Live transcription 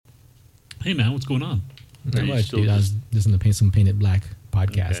Hey, man, what's going on? Not much, dude. I was listening to some Paint It Black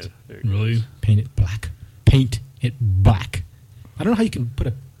podcast. Okay, really? Paint It Black. Paint It Black. I don't know how you can put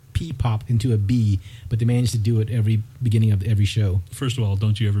a P pop into a B, but they managed to do it every beginning of every show. First of all,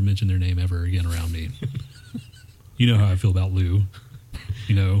 don't you ever mention their name ever again around me. You know how I feel about Lou.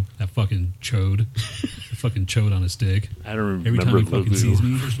 You know, that fucking chode. Fucking chode on a stick. I don't remember. Every time he fucking Lou. sees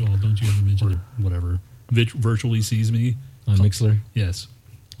me, first of all, don't you ever mention it, whatever. Virtually sees me. On Mixler? Yes.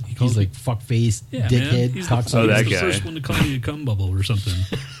 He's like fuckface, dickhead, cocksucker. that He's the guy. first one to call me a cum bubble or something.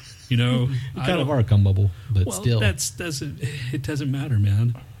 You know? You kind of are a cum bubble, but well, still. it doesn't matter,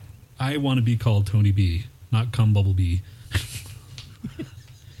 man. I want to be called Tony B, not cum bubble B.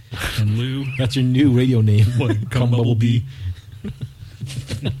 And Lou. That's your new radio name. What? Cum bubble B.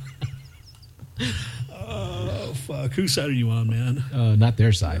 Oh, fuck. Whose side are you on, man? Not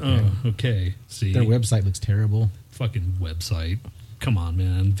their side. Oh, okay. See? Their website looks terrible. Fucking website. Come on,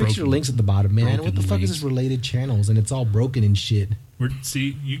 man. Fix your links at the bottom, man. What the fuck is this related channels? And it's all broken and shit.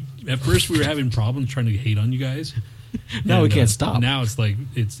 At first we were having problems trying to hate on you guys. Now we can't stop. Now it's like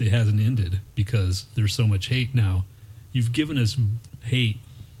it hasn't ended because there's so much hate now. You've given us hate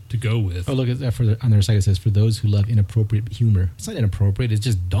to go with. Oh, look at that. On their site it says, for those who love inappropriate humor. It's not inappropriate. It's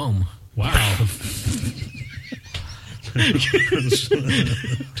just dumb. Wow.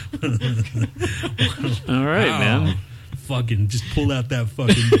 All right, man. Fucking just pull out that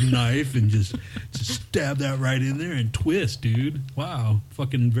fucking knife and just stab that right in there and twist, dude. Wow.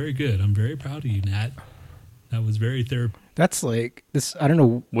 Fucking very good. I'm very proud of you, Nhat. That was very therapeutic. That's like this. I don't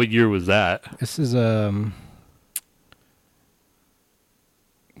know. What year was that? This is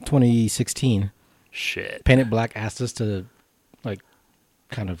 2016. Shit. Paint It Black asked us to like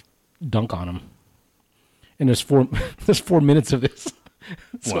kind of dunk on him, and there's 4 minutes of this.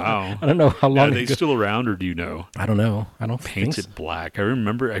 So Wow. I don't know how long. Are they still around, or do you know? I don't know. I don't Paint think It Black. I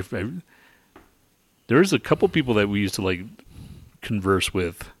remember. There was a couple people that we used to like converse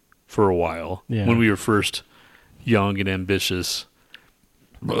with for a while when we were first young and ambitious.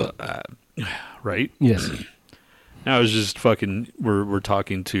 Right? Yes. Now it's just fucking. We're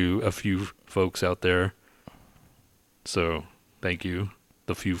talking to a few folks out there. So thank you,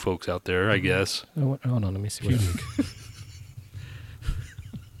 the few folks out there. I guess. Oh, hold on. Let me see.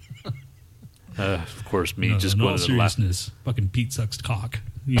 Of course, me just in all going to the last. seriousness, fucking Pete sucks cock.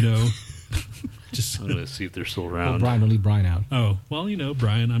 You know. Just. I'm gonna see if they're still Oh, around. Brian, don't leave Brian out. Oh well, you know,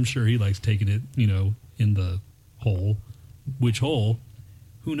 Brian. I'm sure he likes taking it. You know, in the hole. Which hole?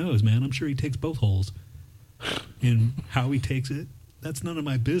 Who knows, man? I'm sure he takes both holes. And how he takes it, that's none of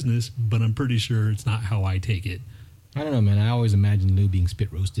my business. But I'm pretty sure it's not how I take it. I don't know, man. I always imagined Lou being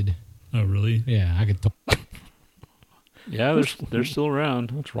spit roasted. Oh, really? Yeah, I could. Yeah, they're still around.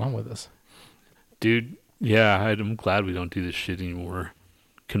 What's wrong with us, dude? Yeah, I'm glad we don't do this shit anymore.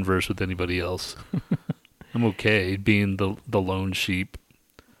 Converse with anybody else. I'm okay being the lone sheep.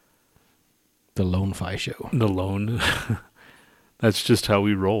 the Lone Fi Show? The lone. That's just how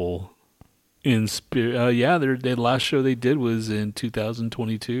we roll. In spirit, yeah. The last show they did was in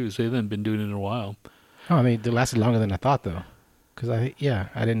 2022, so they haven't been doing it in a while. Oh, I mean, they lasted longer than I thought, though. Because I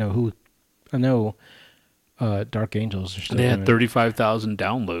didn't know who. I know Dark Angels are still They had doing 35,000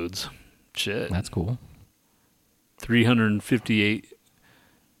 downloads. Shit, That's cool. 358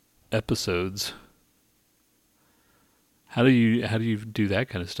 episodes. How do you do that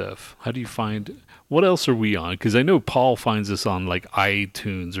kind of stuff? How do you find what else are we on? Because I know Paul finds us on like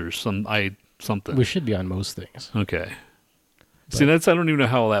iTunes or something. We should be on most things. Okay. See, I don't even know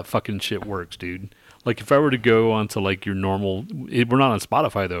how all that fucking shit works, dude. Like, if I were to go onto like your normal, we're not on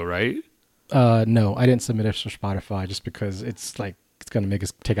Spotify though, right? No, I didn't submit it for Spotify just because it's like it's gonna make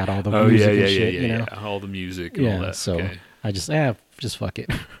us take out all the music and shit, you know? All the music and all that. So okay. I just fuck it.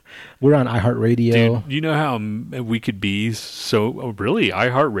 We're on iHeartRadio. Dude, you know how we could be so really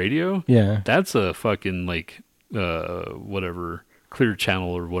iHeartRadio? Yeah, that's a fucking like whatever clear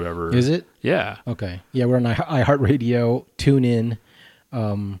channel or whatever. Is it? Yeah. Okay. Yeah, we're on iHeartRadio, TuneIn,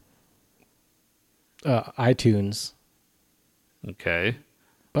 iTunes. Okay.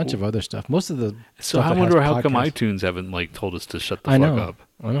 Bunch of other stuff. Most of the so stuff I that wonder has how come podcasts- iTunes haven't like told us to shut the fuck up.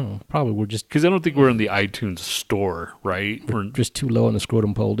 I know. Probably we're just Because I don't think we're in the iTunes store, right? we're just too low on the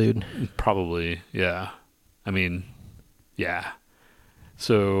scrotum pole, dude. Probably, yeah. I mean, yeah.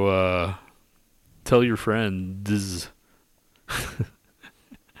 So tell your friends.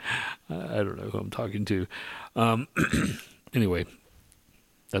 I don't know who I'm talking to. Anyway,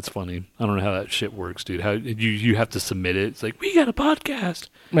 that's funny. I don't know how that shit works, dude. How you have to submit it? It's like, we got a podcast.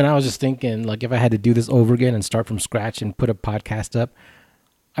 Man, I was just thinking, like, if I had to do this over again and start from scratch and put a podcast up,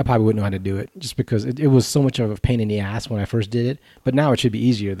 I probably wouldn't know how to do it just because it was so much of a pain in the ass when I first did it. But now it should be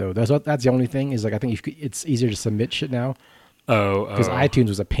easier though. That's the only thing is like I think it's easier to submit shit now. Because iTunes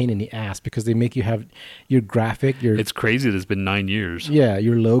was a pain in the ass because they make you have your graphic. It's crazy that it's been 9 years. Yeah,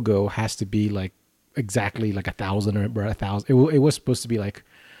 your logo has to be like exactly like 1,000 or 1,000. It was supposed to be like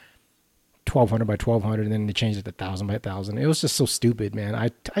 1,200 by 1,200, and then they changed it to 1,000 by 1,000. It was just so stupid, man.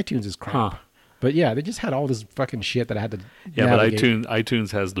 iTunes is crap. Huh. But yeah, they just had all this fucking shit that I had to. Yeah, navigate. but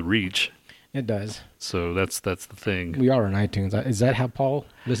iTunes has the reach. It does. So that's the thing. We are on iTunes. Is that how Paul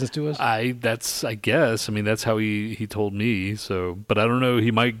listens to us? I guess. I mean, that's how he told me. So, but I don't know.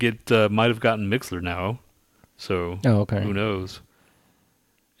 He might have gotten Mixler now. So, okay. Who knows?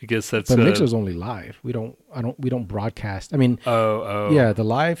 I guess that's. But Mixler's only live. We don't broadcast. I mean, yeah, the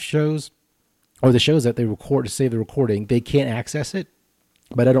live shows or the shows that they record to save the recording, they can't access it,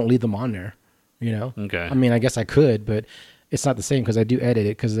 but I don't leave them on there. You know. Okay. I mean, I guess I could, but it's not the same because I do edit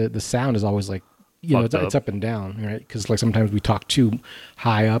it because the sound is always like, it's up and down, right? Because like sometimes we talk too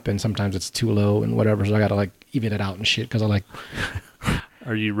high up and sometimes it's too low and whatever. So I got to like even it out and shit because I like.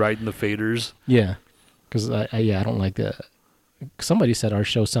 Are you writing the faders? Yeah. Because I don't like that. Somebody said our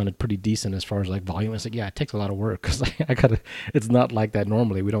show sounded pretty decent as far as like volume. It's like, yeah, it takes a lot of work because I gotta. It's not like that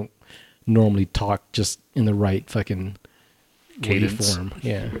normally. We don't normally talk just in the right fucking cadence form.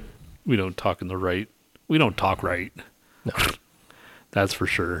 Yeah. We don't talk right. No. That's for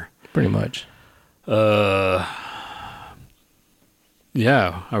sure. Pretty much. Yeah.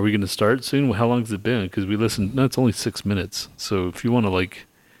 Are we going to start soon? How long has it been? Because we listened. No, it's only 6 minutes. So if we want to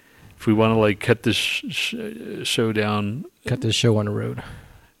cut this show down, cut this show on the road.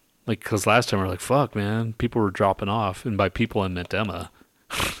 Like, because last time we were like, fuck, man, people were dropping off, and by people I meant Emma.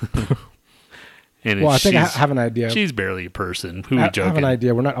 And I think I have an idea. She's barely a person. Who are we joking? I have an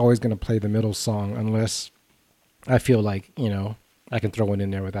idea. We're not always going to play the middle song unless I feel like, I can throw one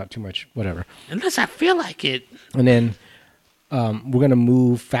in there without too much, whatever. Unless I feel like it. And then we're going to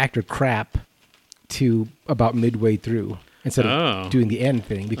move Factor Crap to about midway through instead of doing the end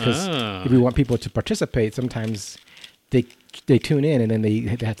thing. Because if we want people to participate, sometimes they tune in and then they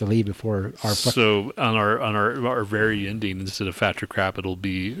have to leave before our. So on our very ending, instead of Factor Crap, it'll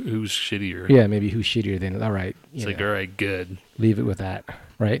be who's shittier. Yeah, maybe who's shittier than. All right. It's like, all right, good. Leave it with that.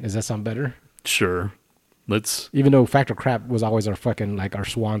 Right? Does that sound better? Sure. Even though Factor Crap was always our fucking, like, our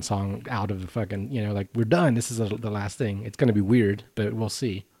swan song out of the fucking, like, we're done. This is the last thing. It's going to be weird, but we'll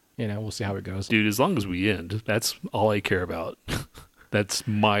see. We'll see how it goes. Dude, as long as we end, that's all I care about. Doesn't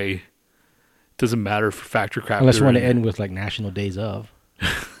matter for Factor Crap. Unless you want to end with, like, National Days of.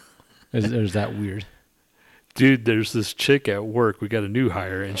 Is that weird? Dude, there's this chick at work. We got a new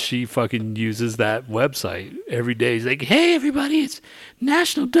hire, and she fucking uses that website every day. She's like, "Hey, everybody, it's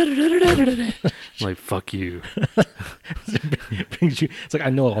National da-da-da-da-da-da-da." I'm like, fuck you. It's like, I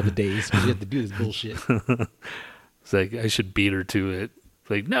know all the days because you have to do this bullshit. It's like, I should beat her to it. It's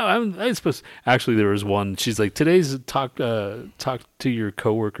like, no, I'm supposed to. Actually, there was one. She's like, today's talk to your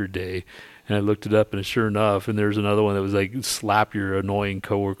coworker day. And I looked it up, and sure enough, and there's another one that was like, slap your annoying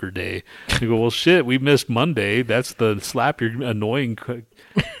coworker day. I go, well, shit, we missed Monday. That's the slap your annoying.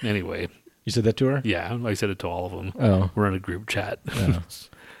 Anyway. You said that to her? Yeah, I said it to all of them. Oh. We're in a group chat. Oh.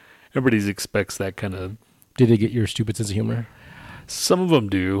 Everybody expects that kind of. Did they get your stupid sense of humor? Some of them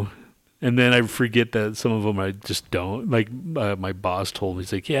do. And then I forget that some of them I just don't. Like, my boss told me,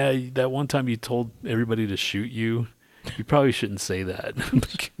 he's like, yeah, that one time you told everybody to shoot you, you probably shouldn't say that.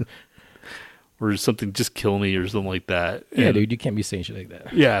 Or something, just kill me or something like that. Yeah, and, dude, you can't be saying shit like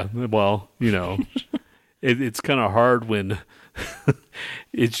that. Yeah, well, it's kind of hard when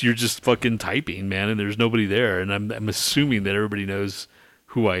you're just fucking typing, man, and there's nobody there, and I'm assuming that everybody knows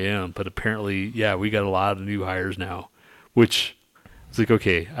who I am, but apparently, yeah, we got a lot of new hires now, which it's like,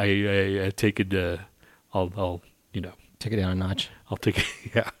 okay, I take it, I'll take it down a notch. I'll take it,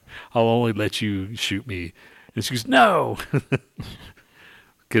 yeah, I'll only let you shoot me, and she goes, no.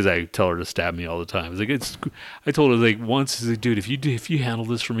 Because I tell her to stab me all the time. I told her like once, dude, if you handle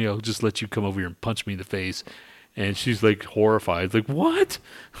this for me, I'll just let you come over here and punch me in the face. And she's like horrified. It's like, what?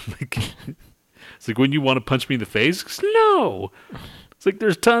 It's like, when you want to punch me in the face? No. It's like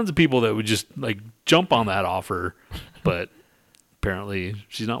there's tons of people that would just like jump on that offer, but apparently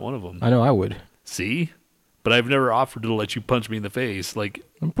she's not one of them. I know I would. See? But I've never offered to let you punch me in the face. Like,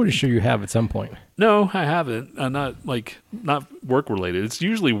 I'm pretty sure you have at some point. No, I haven't. Not work related. It's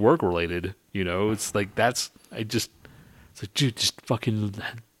usually work related. It's like it's like, dude, just fucking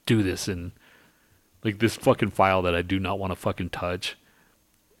do this. And like this fucking file that I do not want to fucking touch.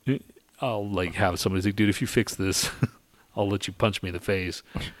 I'll like have somebody say, dude, if you fix this, I'll let you punch me in the face.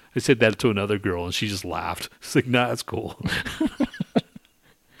 I said that to another girl and she just laughed. It's like, nah, it's cool.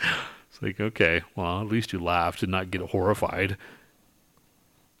 It's like, okay, well, at least you laughed and not get horrified.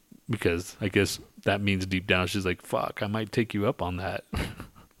 Because I guess that means deep down she's like, fuck, I might take you up on that.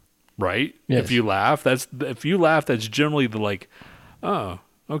 Right? Yes. If you laugh, that's generally the like, oh,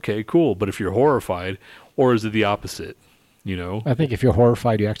 okay, cool. But if you're horrified, or is it the opposite? You know? I think if you're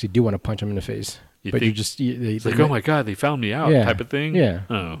horrified, you actually do want to punch him in the face. You but think, you just... it's like, oh my God, they found me out type of thing? Yeah.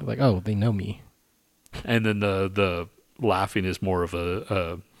 Oh. Like, oh, they know me. And then the laughing is more of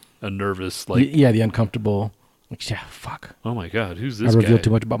a nervous, like... Yeah, the uncomfortable... Like, yeah, fuck. Oh my God, who's this I revealed guy?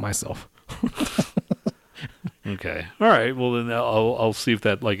 too much about myself. Okay. All right. Well, then I'll see if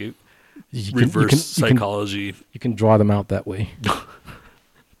that, like, You reverse psychology. You can draw them out that way.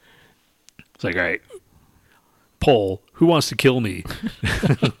 It's like, all right, poll, who wants to kill me?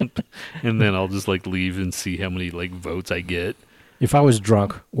 And then I'll just, like, leave and see how many, like, votes I get. If I was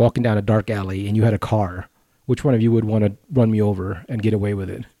drunk, walking down a dark alley, and you had a car, which one of you would want to run me over and get away with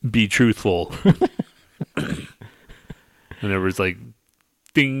it? Be truthful. And there was like,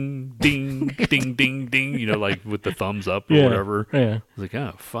 ding, ding, ding, ding, ding, you know, like with the thumbs up or whatever. Yeah. I was like,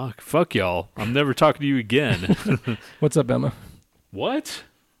 oh, fuck y'all. I'm never talking to you again. What's up, Emma? What?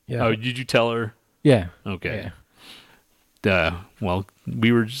 Yeah. Oh, did you tell her? Yeah. Okay. Yeah. Well,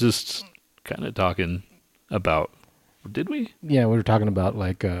 we were just kind of talking about, did we? Yeah, we were talking about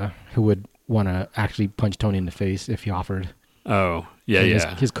like who would want to actually punch Tony in the face if he offered. Oh, yeah, And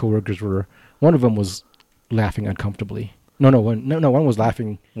yeah. His coworkers were. One of them was laughing uncomfortably. One was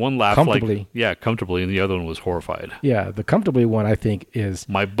laughing. One laughed comfortably. Comfortably, and the other one was horrified. Yeah, the comfortably one I think is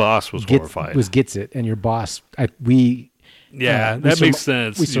my boss was horrified. Gets it, and your boss, that makes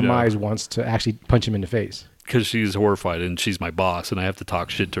sense. We surmise wants to actually punch him in the face because she's horrified and she's my boss, and I have to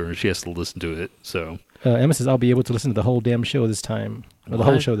talk shit to her, and she has to listen to it. So Emma says I'll be able to listen to the whole damn show this time, or the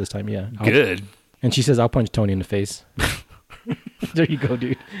whole show this time. Yeah, good. And she says I'll punch Tony in the face. There you go,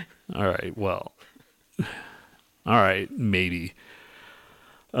 dude. All right. Well. All right, maybe.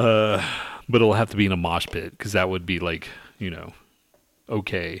 But it'll have to be in a mosh pit because that would be like,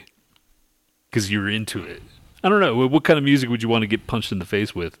 okay. Because you're into it. I don't know. What kind of music would you want to get punched in the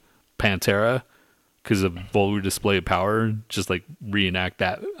face with? Pantera? Because of Vulgar Display of Power? Just like reenact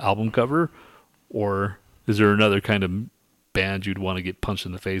that album cover? Or is there another kind of band you'd want to get punched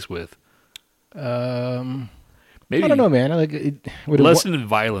in the face with? Maybe. I don't know, man. I like it. Lesson in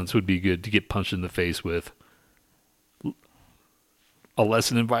Violence would be good to get punched in the face with. A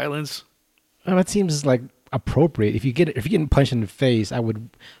Lesson in Violence? Well, that seems like appropriate. If you're getting punched in the face, I would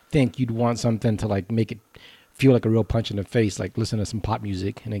think you'd want something to like make it feel like a real punch in the face, like listen to some pop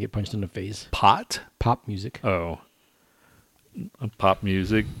music and then get punched in the face. Pop music. Oh, pop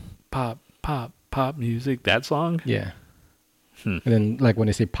music, pop music. That song? Yeah. And then like when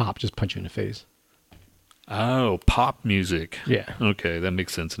they say pop, just punch you in the face. Oh, pop music. Yeah. Okay, that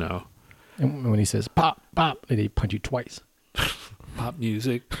makes sense now. And when he says pop, they punch you twice. Pop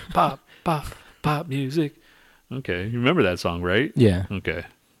music, pop music. Okay, you remember that song, right? Yeah. Okay.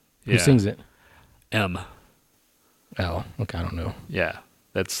 Who sings it? M. Oh, okay, I don't know. Yeah,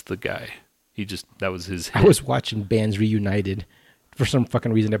 that's the guy. That was his hit. I was watching Bands Reunited. For some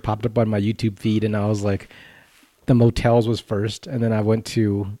fucking reason, it popped up on my YouTube feed, and I was like, the Motels was first, and then I went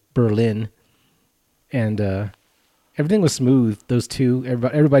to Berlin, and everything was smooth. Those two,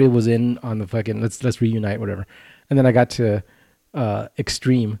 everybody was in on the fucking let's reunite, whatever. And then I got to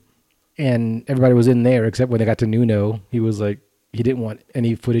Extreme, and everybody was in there except when they got to Nuno. He was like, he didn't want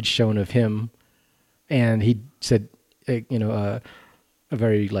any footage shown of him, and he said, a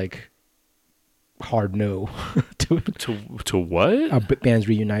very like hard no to what? Bands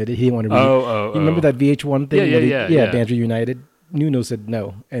Reunited. He didn't want to. You remember that VH1 thing? Yeah. Bands Reunited. Nuno said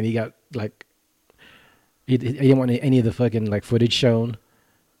no, and he got like he didn't want any of the fucking like footage shown.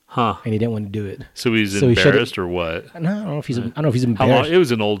 Huh. And he didn't want to do it. So he's embarrassed or what? No, I don't know if he's embarrassed. How long? It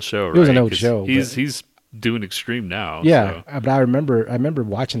was an old show, right? It was an old show. He's doing Extreme now. Yeah, so. but I remember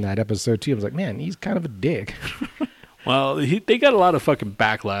watching that episode too. I was like, man, he's kind of a dick. Well, they got a lot of fucking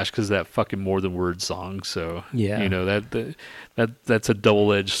backlash because of that fucking More Than Words song. So yeah, that's a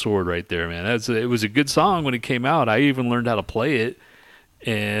double-edged sword right there, man. It was a good song when it came out. I even learned how to play it.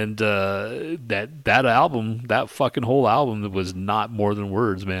 And that album, that fucking whole album, was not More Than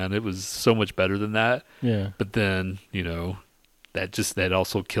Words, man. It was so much better than that. Yeah. But then, that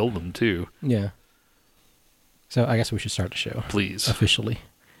also killed them too. Yeah. So I guess we should start the show. Please. Officially.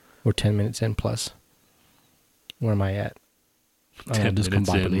 We're 10 minutes in plus. Where am I at? 10 minutes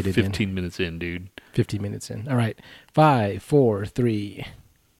in, 15 minutes in, dude. 15 minutes in. All right. 5, 4, 3.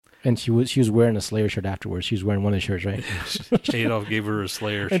 And she was wearing a Slayer shirt afterwards. She was wearing one of the shirts, right? Adolf gave her a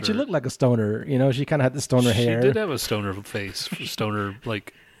Slayer shirt. And she looked like a stoner. She kind of had the stoner hair. She did have a stoner face. Stoner,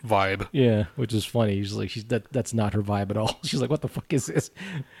 like... vibe. Yeah, which is funny. That's not her vibe at all. She's like, what the fuck is this?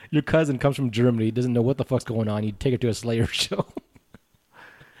 Your cousin comes from Germany, doesn't know what the fuck's going on. You take her to a Slayer show.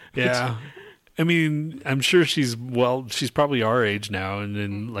 Yeah. I mean, I'm sure she's probably our age now. And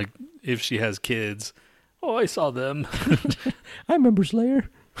then, like, if she has kids, oh, I saw them. I remember Slayer.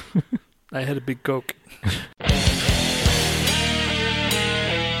 I had a big Coke.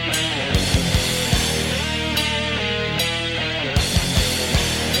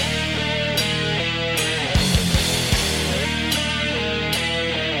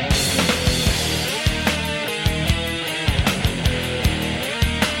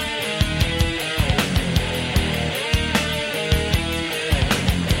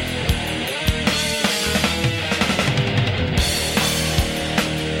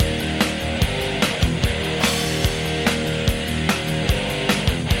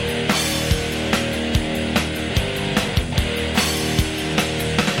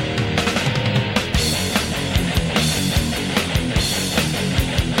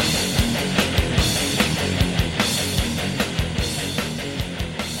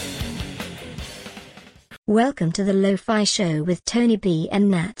 Welcome to the Lo-Fi Show with Tony B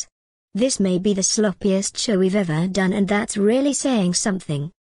and Nhat. This may be the sloppiest show we've ever done, and that's really saying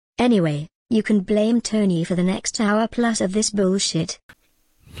something. Anyway, you can blame Tony for the next hour plus of this bullshit.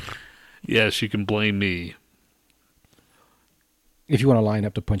 Yes, you can blame me. If you want to line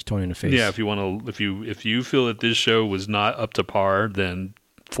up to punch Tony in the face. Yeah, if you feel that this show was not up to par, then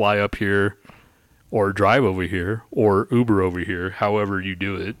fly up here or drive over here or Uber over here, however you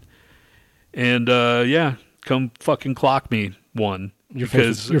do it. And, yeah, come fucking clock me one. Your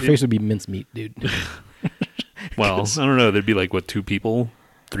face would be mincemeat, dude. Well, I don't know. There'd be like, what, 2 people?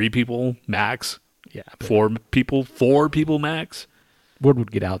 3 people max? Yeah. 4 people max? Word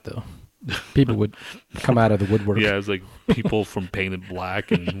would get out, though. People would come out of the woodwork. Yeah, it's like people from Painted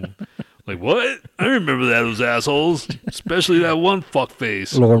Black and like, what? I remember those assholes. Especially that one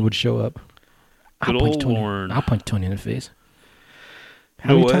fuckface. Lauren would show up. Good old Lauren. I'll punch Tony in the face.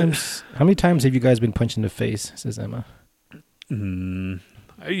 How many times have you guys been punched in the face, says Emma?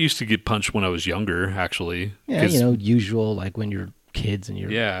 I used to get punched when I was younger, actually. Yeah, usual, like when you're kids and you're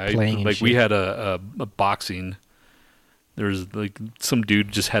playing. Like we had a boxing. There was like some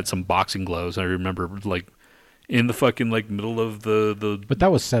dude just had some boxing gloves. I remember like in the fucking like middle of the. But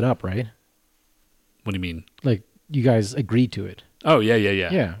that was set up, right? What do you mean? Like you guys agreed to it. Oh, yeah.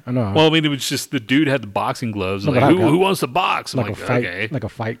 Yeah, I know. Well, I mean, it was just the dude had the boxing gloves. Like, who wants to box? I'm like, okay. Like a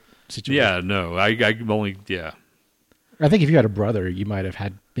fight situation. Yeah, no. I only, yeah. I think if you had a brother, you might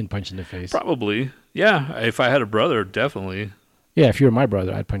have been punched in the face. Probably. Yeah, if I had a brother, definitely. Yeah, if you were my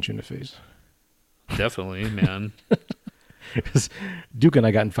brother, I'd punch you in the face. Definitely, man. Because Duke and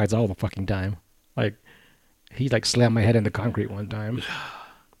I got in fights all the fucking time. Like, he like slammed my head into concrete one time.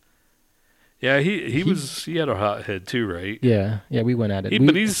 Yeah, he had a hot head too, right? Yeah, we went at it.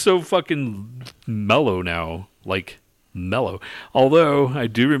 But he's so fucking mellow now, like mellow. Although I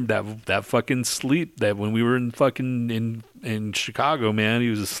do remember that fucking sleep that when we were in Chicago, man, he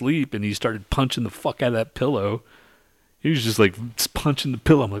was asleep and he started punching the fuck out of that pillow. He was just like punching the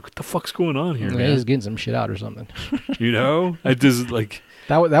pillow. I'm like, what the fuck's going on here, man? He's getting some shit out or something. I just like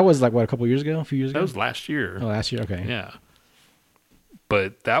that was like what, a few years ago. That was last year. Oh, last year. Okay. Yeah.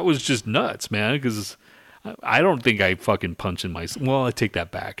 But that was just nuts, man, because I don't think I fucking punched in well, I take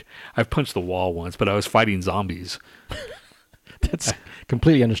that back. I've punched the wall once, but I was fighting zombies. That's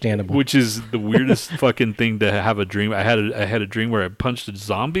completely understandable. Which is the weirdest fucking thing to have a dream. I had a dream where I punched a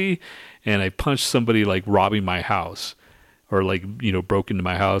zombie and I punched somebody like robbing my house or like, broke into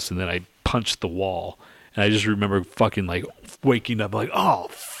my house, and then I punched the wall. And I just remember fucking like waking up like, oh,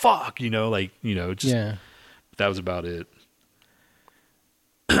 fuck, just, yeah. That was about it.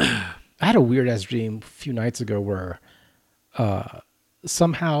 I had a weird ass dream a few nights ago where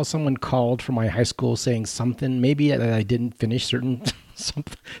somehow someone called from my high school saying something, maybe that I didn't finish certain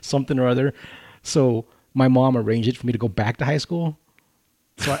something or other. So my mom arranged it for me to go back to high school.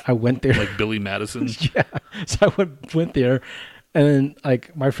 So I went there. Like Billy Madison? Yeah. So I went there, and then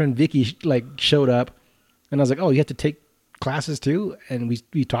like my friend Vicky like showed up, and I was like, oh, you have to take classes too? And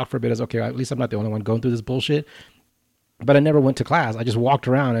we talked for a bit. I was okay, at least I'm not the only one going through this bullshit. But I never went to class. I just walked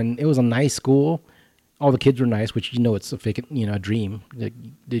around, and it was a nice school. All the kids were nice, which it's a fake, a dream. Like,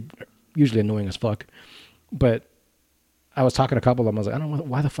 they're usually annoying as fuck. But I was talking to a couple of them. I was like, I don't know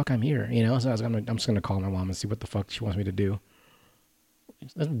why the fuck I'm here, So I was like, I'm just gonna call my mom and see what the fuck she wants me to do.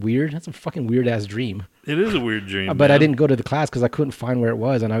 That's weird. That's a fucking weird ass dream. It is a weird dream. But man. I didn't go to the class because I couldn't find where it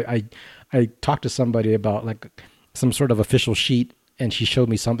was, and I talked to somebody about like some sort of official sheet. and she showed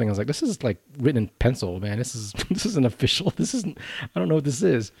me something. I was like, this is like written in pencil, man. This isn't official. This isn't. I don't know what this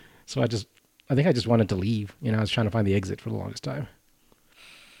is. So I think I just wanted to leave. You know, I was trying to find the exit for the longest time.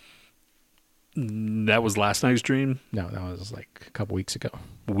 That was last night's dream? No, that was like a couple weeks ago.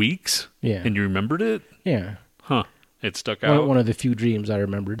 Weeks? Yeah. And you remembered it? Yeah. Huh. It stuck out? One of the few dreams I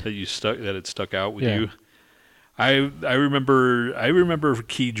remembered. That it stuck out with you? I remember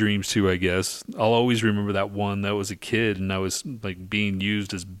key dreams too, I guess. I'll always remember that one that was a kid and I was like being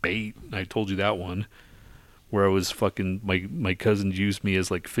used as bait. I told you that one. Where I was fucking my cousin used me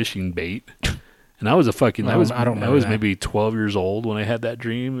as like fishing bait. And I was I was maybe 12 years old when I had that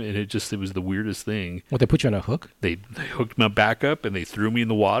dream, and it was the weirdest thing. What, they put you on a hook? They hooked my back up and they threw me in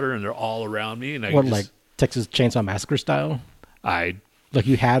the water, and they're all around me. And like Texas Chainsaw Massacre style? Like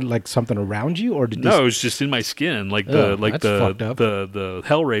you had like something around you, or did no? It was just in my skin, like the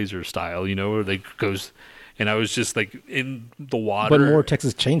Hellraiser style, you know, where they goes. And I was just like in the water. But more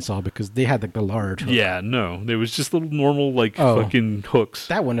Texas Chainsaw because they had like the large hook. Yeah, no. There was just little normal like fucking hooks.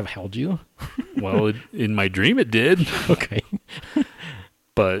 That wouldn't have held you. Well, in my dream it did. Okay.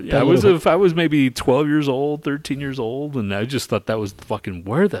 But I was maybe 12 years old, 13 years old, and I just thought that was fucking,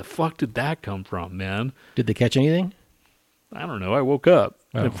 where the fuck did that come from, man? Did they catch anything? I don't know. I woke up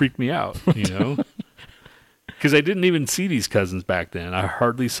and it freaked me out, you know? Because I didn't even see these cousins back then. I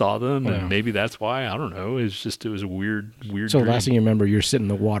hardly saw them, and maybe that's why. I don't know. It was a weird So dream. last thing you remember, you're sitting in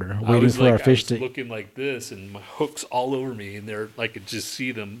the water waiting for a fish to... looking like this, and my hook's all over me, and I could just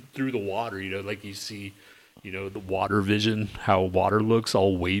see them through the water, you know, like you see, you know, the water vision, how water looks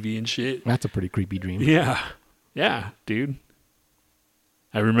all wavy and shit. That's a pretty creepy dream. Yeah. Yeah, dude.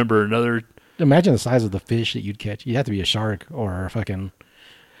 I remember another... Imagine the size of the fish that you'd catch. You'd have to be a shark or a fucking...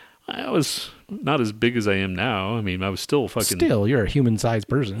 I was not as big as I am now. I mean, I was still fucking... Still, you're a human-sized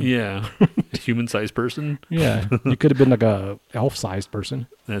person. Yeah. A human-sized person? Yeah. You could have been like a elf-sized person.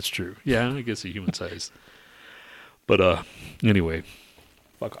 That's true. Yeah, I guess a human-sized. But, anyway.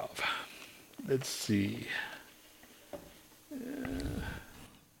 Fuck off. Let's see.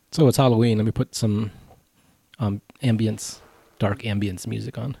 So it's Halloween. Let me put some dark ambience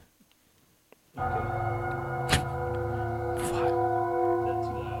music on.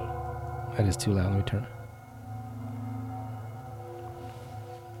 That is too loud. Let me turn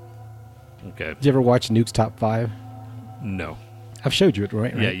it. Okay. Did you ever watch Nuke's Top 5? No. I've showed you it,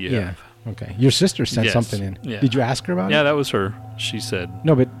 right? Yeah, you have. Okay. Your sister sent something in. Yeah. Did you ask her about it? Yeah, that was her. She said...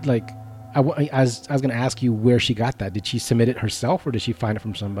 No, but like, I was going to ask you where she got that. Did she submit it herself, or did she find it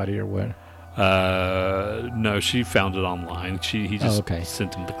from somebody, or what? No, she found it online. He just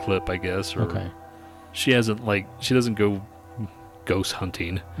sent him the clip, I guess. Or she doesn't go ghost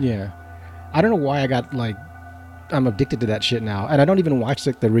hunting. Yeah. I don't know why I'm addicted to that shit now. And I don't even watch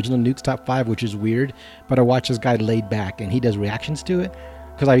like the original Nuke's Top 5, which is weird, but I watch this guy Laid Back and he does reactions to it.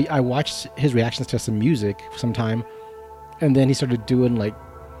 Because I watched his reactions to some music sometime, and then he started doing like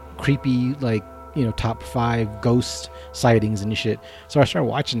creepy, like, you know, top 5 ghost sightings and shit. So I started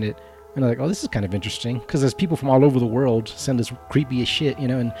watching it and I'm like, oh, this is kind of interesting. Because there's people from all over the world send us creepy as shit, you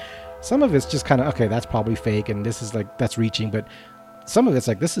know, and some of it's just kind of, okay, that's probably fake and this is like, that's reaching, but some of it's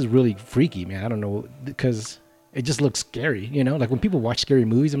like, this is really freaky, man. I don't know, because it just looks scary, you know? Like when people watch scary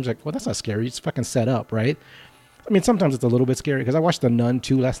movies, I'm just like, well, that's not scary. It's fucking set up, right? I mean, sometimes it's a little bit scary, because I watched The Nun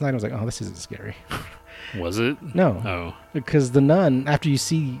 2 last night. I was like, oh, this isn't scary. Was it? No. Oh. Because The Nun, after you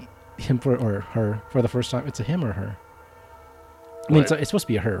see him or her for the first time, it's a him or her? I mean, it's supposed to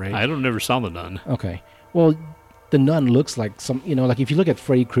be a her, right? I never saw The Nun. Okay. Well, The Nun looks like some, you know, like if you look at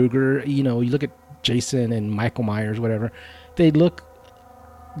Freddy Krueger, you know, you look at Jason and Michael Myers, whatever, they look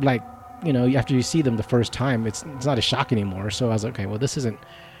like, you know, after you see them the first time, it's not a shock anymore. So I was like, okay, well, this isn't...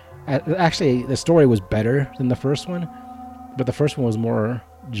 Actually, the story was better than the first one, but the first one was more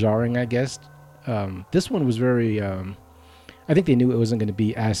jarring, I guess. This one was very... I think they knew it wasn't going to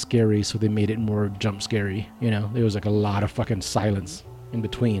be as scary, so they made it more jump scary. You know, there was like a lot of fucking silence in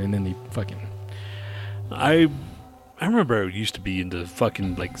between, and then they fucking... I remember I used to be into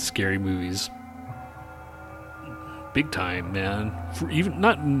fucking like scary movies. Big time, man. Even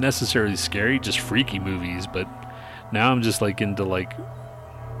not necessarily scary, just freaky movies, but now I'm just like into like...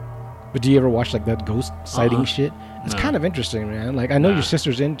 But do you ever watch like that ghost sighting shit? It's kind of interesting, man. Like I know your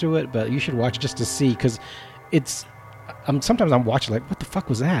sister's into it, but you should watch just to see, because it's... sometimes I'm watching like, what the fuck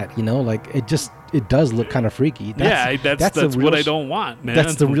was that? You know, like it does look kind of freaky. That's what I don't want, man.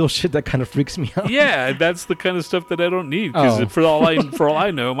 That's the real shit that kind of freaks me out. Yeah, that's the kind of stuff that I don't need, because for all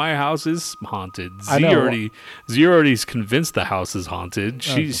I know, my house is haunted. Z already's convinced the house is haunted.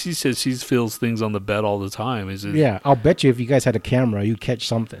 She says she feels things on the bed all the time. Yeah, I'll bet you if you guys had a camera, you'd catch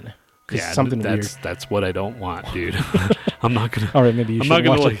something. Yeah, something weird. That's what I don't want, dude. I'm not gonna. All right, maybe you I'm should not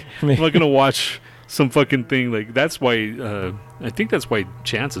gonna watch like. it. I'm not gonna watch some fucking thing like. That's why. I think that's why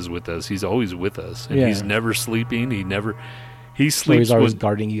Chance is with us. He's always with us, and he's never sleeping. He So sleeps. he's always when,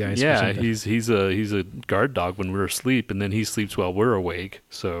 guarding you guys. yeah, he's a guard dog when we're asleep, and then he sleeps while we're awake.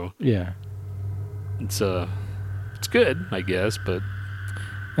 So yeah. it's good, I guess. But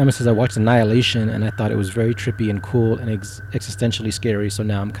Emma says, I watched Annihilation and I thought it was very trippy and cool and existentially scary, so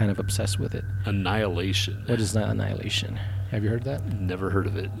now I'm kind of obsessed with it. Annihilation. What is Annihilation? Have you heard that? Never heard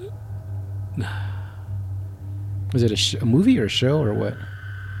of it. Was it a movie or a show or what?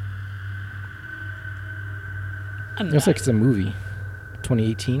 It looks like it's a movie.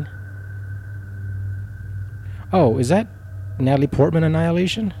 2018. Oh, is that Natalie Portman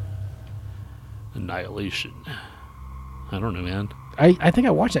Annihilation? Annihilation. I don't know, man. I think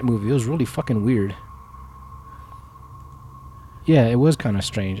I watched that movie. It was really fucking weird. Yeah, it was kind of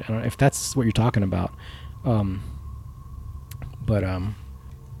strange. I don't know if that's what you're talking about. I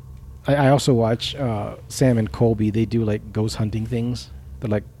also watch Sam and Colby. They do like ghost hunting things. They're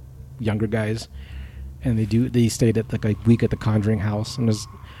like younger guys, and they stayed at like a week at the Conjuring house, and there's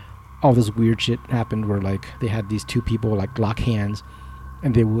all this weird shit happened where like they had these two people like lock hands,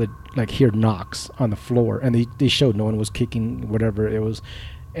 and they would like hear knocks on the floor, and they showed no one was kicking whatever it was,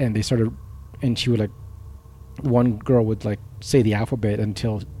 and they started, and she would like, one girl would like say the alphabet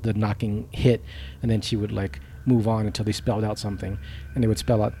until the knocking hit, and then she would like move on until they spelled out something, and they would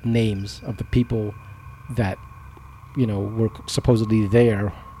spell out names of the people that, you know, were supposedly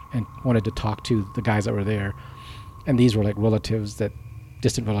there and wanted to talk to the guys that were there, and these were like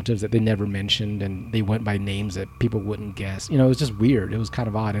distant relatives that they never mentioned, and they went by names that people wouldn't guess. You know, it was just weird. It was kind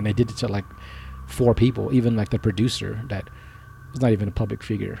of odd, and they did it to like 4 people, even like the producer that was not even a public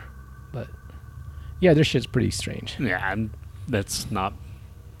figure. But yeah, their shit's pretty strange. Yeah, that's not...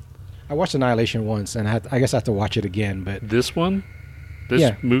 I watched Annihilation once, and I guess I have to watch it again, but... This one? This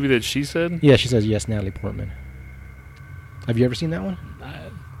Yeah. movie that she said? Yeah, she says yes, Natalie Portman. Have you ever seen that one?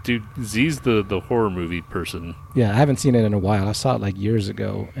 Dude, Z's the horror movie person. Yeah, I haven't seen it in a while. I saw it like years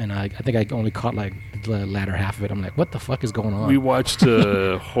ago, and I think I only caught like the latter half of it. I'm like, what the fuck is going on? We watched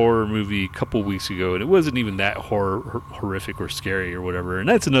a horror movie a couple weeks ago, and it wasn't even that horrific or scary or whatever. And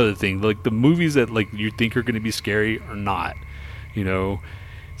that's another thing. Like, the movies that like you think are going to be scary are not, you know.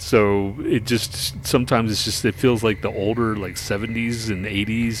 So it just sometimes it feels like the older like 70s and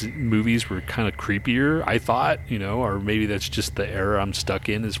 80s movies were kind of creepier, I thought, you know, or maybe that's just the era I'm stuck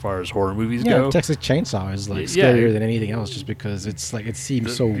in as far as horror movies go. Texas Chainsaw is like scarier than anything else, just because it's like it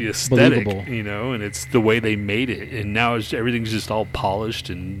seems the aesthetic, believable, you know, and it's the way they made it, and now everything's just all polished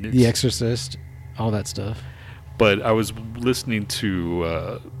and The Exorcist, all that stuff. But I was listening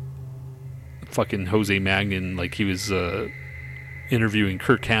to fucking Jose Magnin, like he was interviewing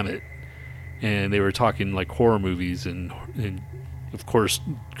Kirk Hammett, and they were talking like horror movies, and of course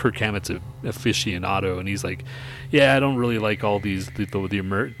Kirk Hammett's a aficionado, and he's like, yeah, I don't really like all these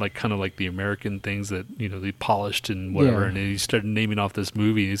like kind of like the American things that, you know, they polished and whatever. And he started naming off this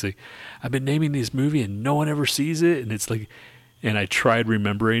movie, and he's like, I've been naming this movie and no one ever sees it, and it's like, and I tried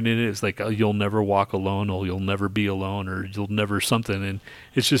remembering it. It's like, You'll Never Walk Alone, or You'll Never Be Alone, or You'll Never something, and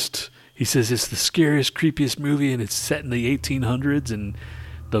it's just... He says it's the scariest, creepiest movie, and it's set in the 1800s, and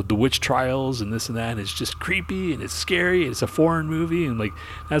the witch trials and this and that, and it's just creepy and it's scary, and it's a foreign movie, and like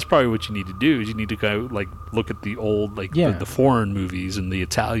that's probably what you need to do, is you need to go like look at the old like the foreign movies and the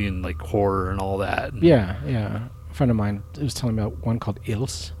Italian like horror and all that. And yeah. A friend of mine was telling me about one called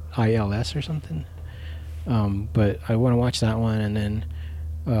ILS, ILS or something. But I want to watch that one, and then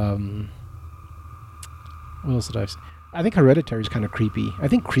what else did I say? I think Hereditary is kind of creepy. I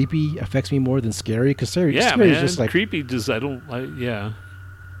think creepy affects me more than scary, because scary is just like creepy. Just yeah.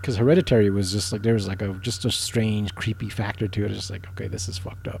 Because Hereditary was just like there was like just a strange creepy factor to it. It's just like, okay, this is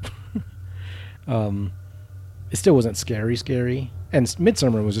fucked up. It still wasn't scary, and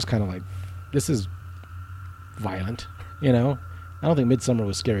Midsommar was just kind of like, this is violent, you know. I don't think Midsommar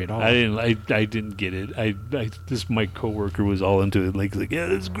was scary at all. I didn't get it. My coworker was all into it. Like yeah,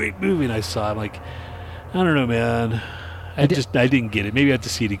 this is a great movie, and I saw it. I'm like, I don't know, man. I didn't get it. Maybe I have to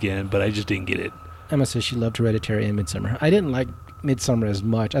see it again, but I just didn't get it. Emma says she loved Hereditary and Midsommar. I didn't like Midsommar as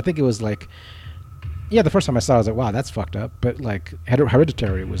much. I think it was like, the first time I saw it, I was like, wow, that's fucked up. But like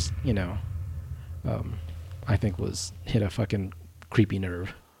Hereditary was, you know, I think hit a fucking creepy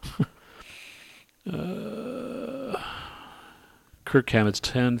nerve. Kirk Hammett's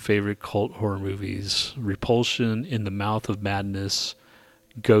 10 favorite cult horror movies: Repulsion, In the Mouth of Madness,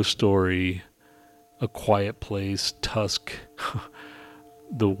 Ghost Story, A Quiet Place, Tusk,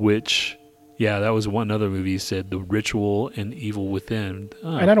 The Witch. Yeah, that was one other movie. He said The Ritual and Evil Within.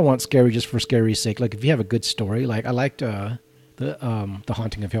 Oh. And I don't want scary just for scary's sake. Like if you have a good story, like I liked the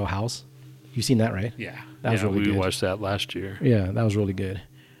Haunting of Hill House. You've seen that, right? Yeah, that was really we good. watched that last year. Yeah, that was really good.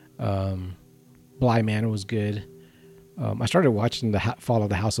 Bly Manor was good. I started watching Fall of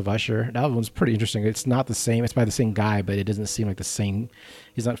the House of Usher. That one's pretty interesting. It's not the same. It's by the same guy, but it doesn't seem like the same.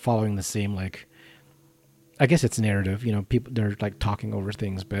 He's not following the same, like, I guess it's narrative. You know, people, they're like talking over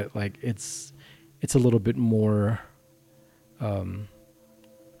things, but like it's a little bit more, I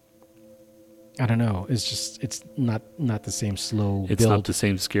don't know. It's not the same slow build. It's not the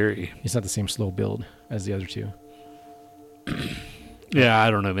same scary. It's not the same slow build as the other two. Yeah,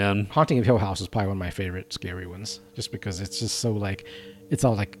 I don't know, man. Haunting of Hill House is probably one of my favorite scary ones, just because it's just so like, it's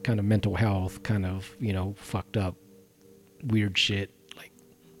all like kind of mental health, kind of, you know, fucked up, weird shit, like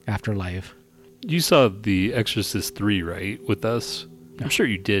afterlife. You saw The Exorcist 3, right, with us? No. I'm sure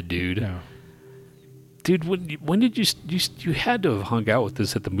you did, dude. No. Dude, when did you had to have hung out with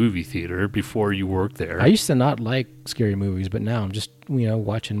us at the movie theater before you worked there? I used to not like scary movies, but now I'm just, you know,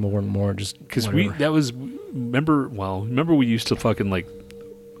 watching more and more. Just because remember we used to fucking like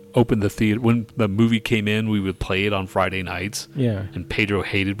open the theater when the movie came in. We would play it on Friday nights. Yeah. And Pedro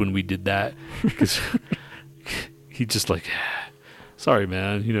hated when we did that because he just like, sorry,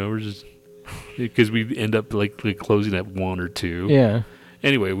 man. You know, we're just because we end up like closing at 1 or 2. Yeah.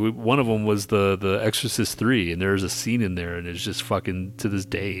 Anyway, one of them was the Exorcist 3, and there's a scene in there, and it's just fucking, to this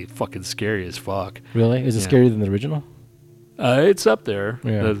day, fucking scary as fuck. Really? Is it scarier than the original? It's up there.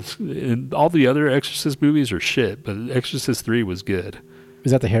 Yeah. And all the other Exorcist movies are shit, but Exorcist 3 was good.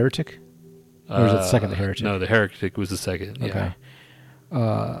 Is that The Heretic? Or is it the second The Heretic? No, The Heretic was the second. Okay.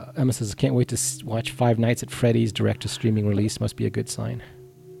 Yeah. Emma says, can't wait to watch Five Nights at Freddy's direct-to-streaming release. Must be a good sign.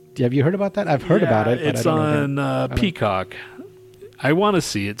 Have you heard about that? I've heard about it. But It's on Peacock. I want to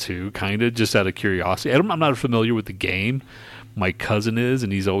see it too, kind of, just out of curiosity. I'm not familiar with the game. My cousin is,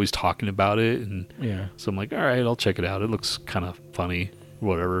 and he's always talking about it. And so I'm like, all right, I'll check it out. It looks kind of funny,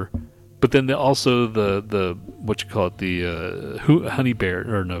 whatever. But then also the what you call it, the honey bear,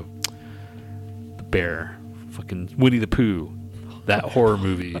 or no, the bear, fucking Winnie the Pooh, that horror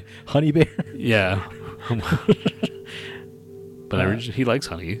movie. Honey Bear? Yeah. But he likes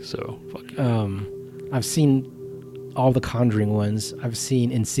honey, so fuck it. I've seen all the Conjuring ones. I've seen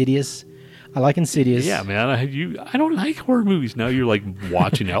Insidious. I like Insidious. Yeah, man. I don't like horror movies. Now you're like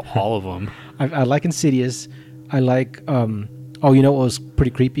watching out all of them. I like Insidious. I like. You know what was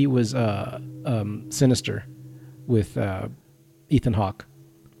pretty creepy was Sinister, with Ethan Hawke.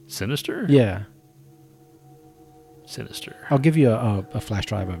 Sinister? Yeah. Sinister. I'll give you a flash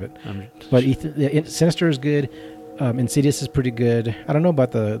drive of it. But Sinister is good. Insidious is pretty good. I don't know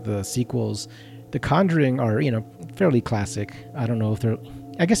about the sequels. The Conjuring are, you know, fairly classic. I don't know if they're...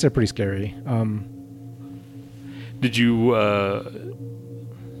 I guess they're pretty scary. Did you...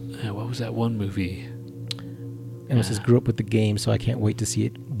 what was that one movie? Emma says, grew up with the game, so I can't wait to see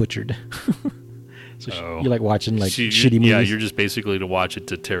it butchered. So you like watching shitty movies? Yeah, you're just basically to watch it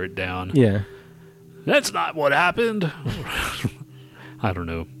to tear it down. Yeah. That's not what happened. I don't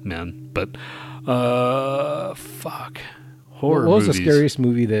know, man. But, fuck. Horror What was movies. the scariest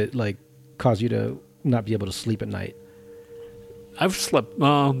movie that, like, caused you to not be able to sleep at night? I've slept...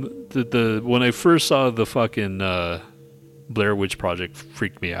 when I first saw the fucking Blair Witch Project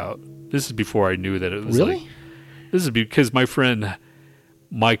freaked me out. This is before I knew that it was Really? This is because my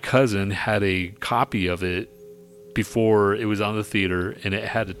cousin had a copy of it before it was on the theater, and it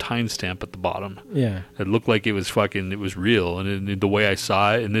had a timestamp at the bottom. Yeah. It looked like it was real, and the way I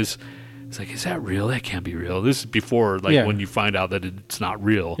saw it, and it's like, is that real? That can't be real. This is before, when you find out that it's not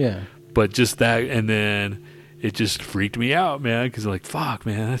real. Yeah. But just that, and then it just freaked me out, man, because like, fuck,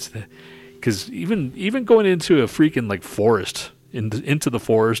 man, because even going into a freaking like forest, into the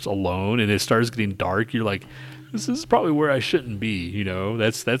forest alone, and it starts getting dark, you're like, this is probably where I shouldn't be, you know.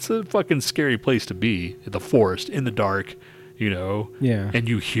 That's a fucking scary place to be, the forest in the dark, you know. Yeah. And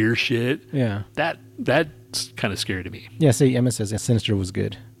you hear shit. Yeah. That's kind of scary to me. Yeah. See, Emma says Sinister was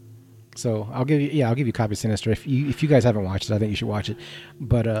good. So I'll give you a copy of Sinister. If you guys haven't watched it, I think you should watch it.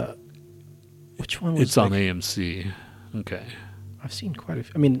 But which one was It's on AMC. Okay. I've seen quite a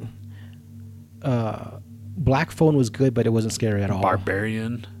few. I mean, Black Phone was good, but it wasn't scary at all.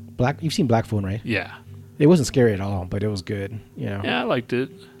 Barbarian. You've seen Black Phone, right? Yeah. It wasn't scary at all, but it was good. You know. Yeah, I liked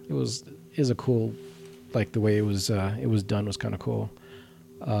it. It was a cool, like the way it was done was kind of cool.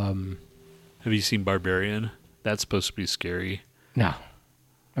 Have you seen Barbarian? That's supposed to be scary. No.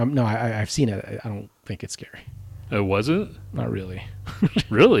 No, I've seen it. I don't think it's scary. It wasn't? Not really.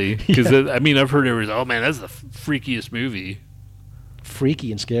 Really? Because, I mean, I've heard everyone's, oh, man, that's the freakiest movie.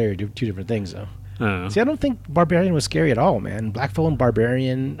 freaky and scary are two different things, though. Uh, See, I don't think Barbarian was scary at all, man. Black Phone,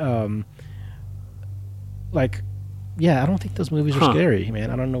 Barbarian, like, yeah, I don't think those movies are scary,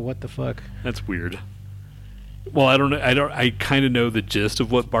 man. I don't know what the fuck. That's weird. Well, I don't know. I kind of know the gist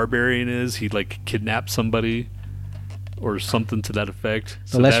of what Barbarian is. He like kidnapped somebody, or something to that effect.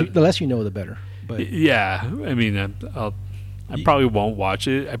 The less you know, the better. But yeah, I mean, I probably won't watch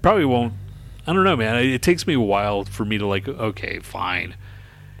it. I probably won't. I don't know, man. It takes me a while for me to like, okay, fine.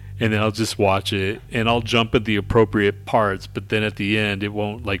 And then I'll just watch it, and I'll jump at the appropriate parts, but then at the end, it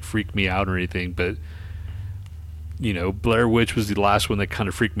won't like freak me out or anything. But you know, Blair Witch was the last one that kind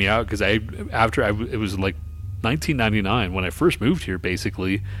of freaked me out because it was like 1999 when I first moved here,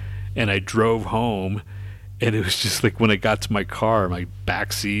 basically, and I drove home, and it was just like when I got to my car, my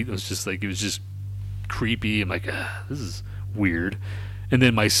back seat was just like, it was just creepy. I'm like, this is weird. And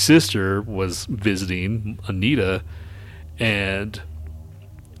then my sister was visiting, Anita, and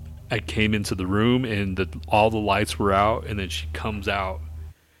I came into the room and all the lights were out, and then she comes out,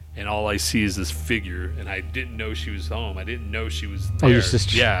 and all I see is this figure, and I didn't know she was home. I didn't know she was there. Oh, your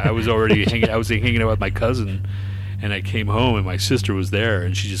sister. Yeah, I was already hanging out with my cousin, and I came home, and my sister was there,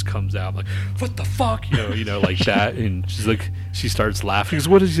 and she just comes out like, "What the fuck?" You know, like that, and she's like, she starts laughing. She goes,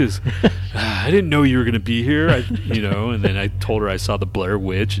 "What is this?" I didn't know you were gonna be here. And then I told her I saw the Blair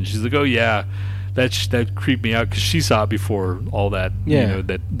Witch, and she's like, "Oh yeah." That creeped me out because she saw it before all that. Yeah. You know,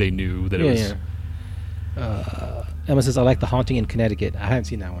 that they knew that it was. Yeah. Emma says, I like The Haunting in Connecticut. I haven't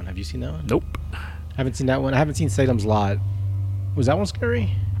seen that one. Have you seen that one? Nope. I haven't seen that one. I haven't seen Salem's Lot. Was that one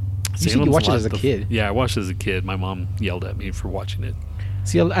scary? You said you watched it as a kid. Yeah, I watched it as a kid. My mom yelled at me for watching it.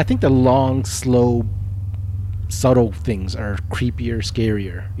 See, I think the long, slow, subtle things are creepier,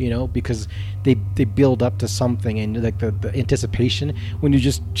 scarier, you know, because they build up to something, and like the anticipation when you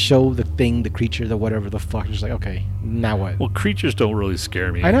just show the thing, the creature, the whatever the fuck, you're just like, okay, now what? Well, creatures don't really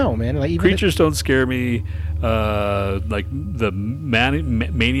scare me. I know, man. Like even creatures don't scare me. Like the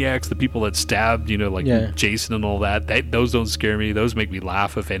maniacs, the people that stabbed, you know, like Jason and all that. Those don't scare me. Those make me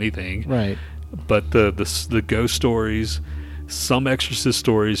laugh, if anything. Right. But the ghost stories. Some exorcist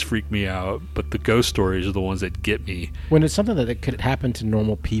stories freak me out, but the ghost stories are the ones that get me. When it's something that could happen to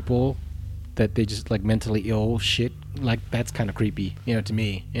normal people, that they just like mentally ill shit, like that's kind of creepy, you know, to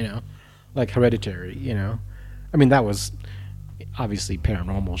me, you know, like Hereditary, you know. I mean, that was obviously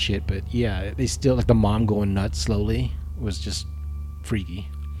paranormal shit, but yeah, they still, like the mom going nuts slowly was just freaky.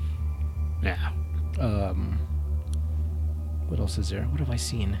 Yeah. What else is there? What have I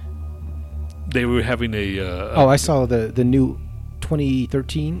seen? They were having I saw the new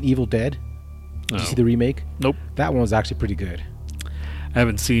 2013 Evil Dead. Did you see the remake? Nope. That one was actually pretty good. I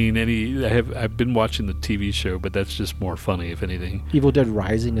haven't seen any. I've been watching the TV show, but that's just more funny, if anything. Evil Dead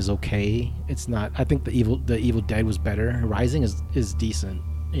Rising is okay. It's not. I think the Evil Dead was better. Rising is decent.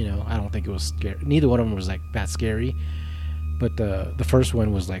 You know, I don't think it was scary. Neither one of them was like that scary. But the first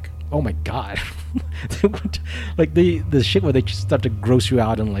one was like, oh my god, like the shit where they just start to gross you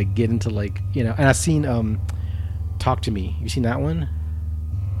out and like get into like, you know. And I've seen Talk to Me. You seen that one?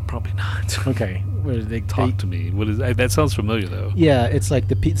 Probably not. Okay. Where they Talk to Me. What is that? Sounds familiar though. Yeah, it's like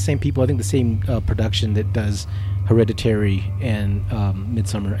the same people. I think the same production that does Hereditary and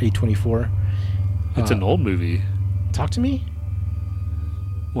Midsommar, A24. It's an old movie. Talk to Me.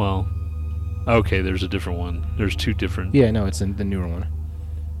 Well, okay. There's a different one. There's two different. Yeah, no, it's the newer one,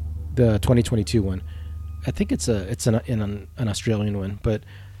 the 2022 one. I think it's an Australian one, but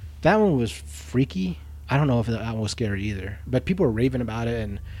that one was freaky. I don't know if that one was scary either, but people were raving about it,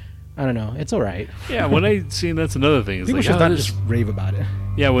 and I don't know. It's all right. Yeah, when I seen that's another thing. It's people like, should not just rave about it.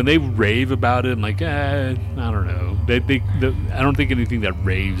 Yeah, when they rave about it, I'm like, I don't know. I don't think anything that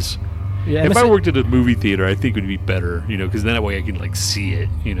raves. Yeah, if I worked at a movie theater, I think it would be better, you know, because then that way I can like see it,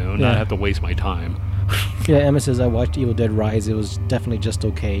 you know, not have to waste my time. Yeah, Emma says I watched Evil Dead Rise. It was definitely just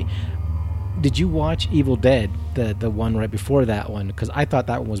okay. Did you watch Evil Dead, the one right before that one? Because I thought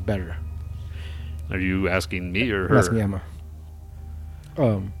that one was better. Are you asking me or her? I'm asking Emma.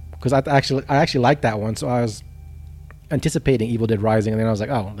 Because I actually liked that one, so I was anticipating Evil Dead Rising, and then I was like,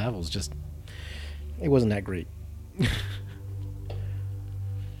 oh, that was just, it wasn't that great.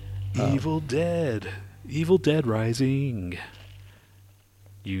 Evil Dead Rising.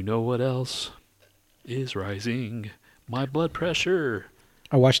 You know what else is rising? My blood pressure.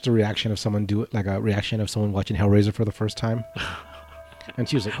 I watched the reaction of someone do it, like a reaction of someone watching Hellraiser for the first time. And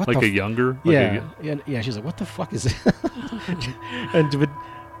she was like, what like the a younger? Yeah. She's like, what the fuck is it? But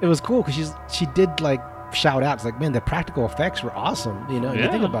it was cool because she did like shout out. It's like, man, the practical effects were awesome. You know, if you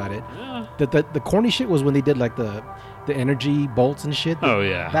think about it. Yeah. The corny shit was when they did like the energy bolts and shit. Oh,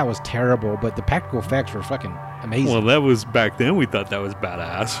 yeah. That was terrible, but the practical effects were fucking amazing. Well, that was back then. We thought that was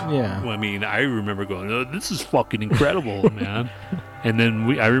badass. Yeah. Well, I mean, I remember going, "Oh, this is fucking incredible, man." And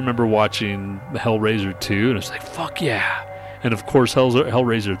then I remember watching Hellraiser 2, and it's like, fuck yeah. And of course,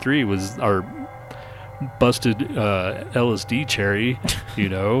 Hellraiser 3 was our busted LSD cherry, you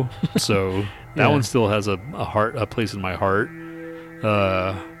know. So that one still has a place in my heart.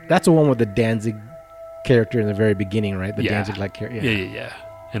 That's the one with the Danzig character in the very beginning, right? The Yeah. Danzig-like character. Yeah.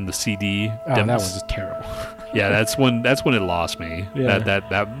 And the CD. Oh, that was just terrible. Yeah, that's when it lost me. Yeah.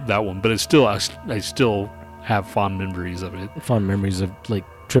 That one. But it's still, I still have fond memories of it. Fond memories of like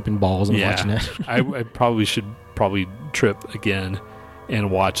tripping balls and watching it. I probably should trip again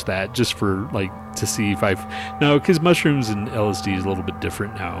and watch that just for like to see if because mushrooms and LSD is a little bit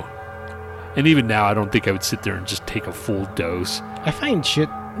different now. And even now, I don't think I would sit there and just take a full dose. I find shit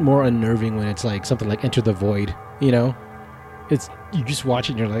more unnerving when it's like something like Enter the Void, you know? It's you just watch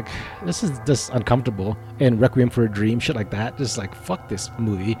it and you're like, this is just uncomfortable. And Requiem for a Dream, shit like that, just like, fuck this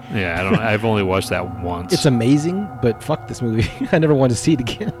movie. Yeah, I've only watched that once. It's amazing, but fuck this movie. I never want to see it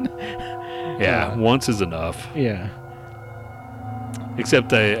again. Yeah, once is enough. Yeah.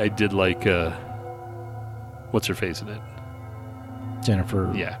 Except I did like, what's her face in it?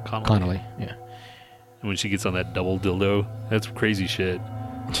 Jennifer Yeah, Connelly. Yeah. And when she gets on that double dildo, that's crazy shit.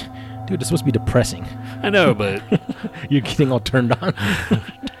 Dude, it's supposed to be depressing. I know, but You're getting all turned on.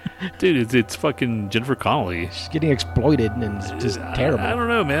 dude, it's fucking Jennifer Connelly. She's getting exploited and it's just terrible. I don't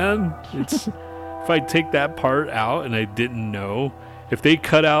know, man. It's if I take that part out and I didn't know, if they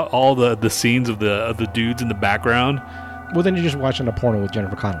cut out all the scenes of the dudes in the background. Well, then you're just watching a porno with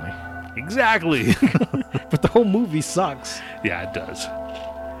Jennifer Connelly. Exactly. But the whole movie sucks. Yeah, it does.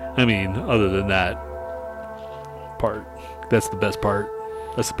 I mean, other than that part, that's the best part.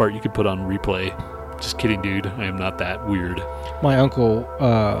 That's the part you could put on replay. Just kidding, dude. I am not that weird. My uncle,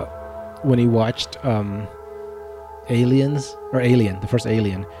 when he watched Alien, the first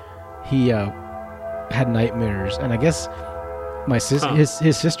Alien, he had nightmares, and I guess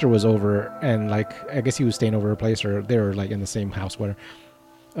his sister was over, and like I guess he was staying over her place, or they were like in the same house, whatever.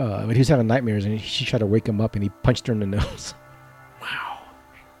 But he was having nightmares, and she tried to wake him up, and he punched her in the nose. Wow.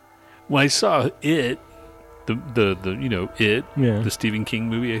 When I saw it, the Stephen King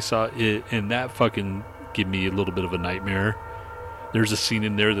movie, I saw it, and that fucking gave me a little bit of a nightmare. There's a scene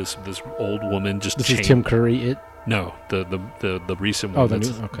in there, this old woman just. This is Tim Curry. It. No, the recent one. Oh, the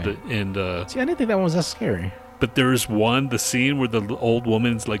new. Okay. See, I didn't think that one was that scary. But there's the scene where the old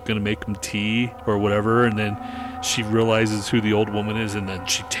woman's like going to make him tea or whatever, and then she realizes who the old woman is, and then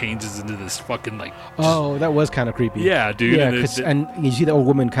she changes into this fucking like. Oh, that was kind of creepy. Yeah, dude. Yeah, and you see the old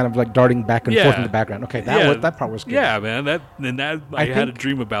woman kind of like darting back and forth in the background. Okay, that part was scary. Yeah, man. I had a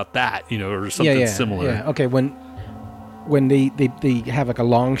dream about that, or something similar. Yeah. Okay, when they have like a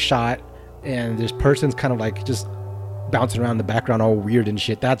long shot, and this person's kind of like just bouncing around in the background all weird and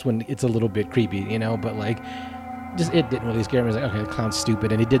shit, that's when it's a little bit creepy, but like just it didn't really scare me. It was like, okay, the clown's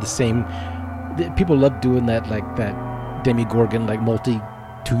stupid, and he did the same. People love doing that, like that Demogorgon, like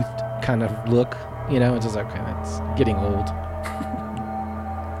multi-toothed kind of look, it's just like, okay, that's getting old.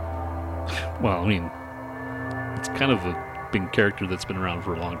 Well, I mean, it's kind of a big character that's been around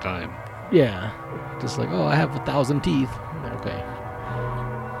for a long time. Yeah, just like, oh, I have 1,000 teeth. Okay,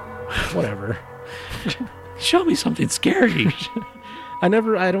 whatever. Show me something scary. I'm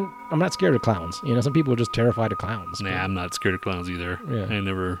not scared of clowns. Some people are just terrified of clowns. Nah, I'm not scared of clowns either. Yeah. I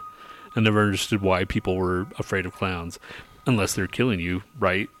never understood why people were afraid of clowns, unless they're killing you,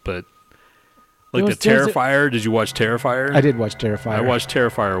 right? But like the Terrifier, did you watch Terrifier? I did watch Terrifier. I watched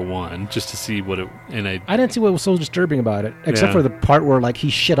Terrifier 1 just to see what it, and I didn't see what was so disturbing about it, except for the part where like he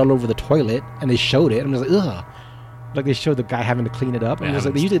shit all over the toilet, and they showed it, and I was like, ugh. Like they showed the guy having to clean it up, and I was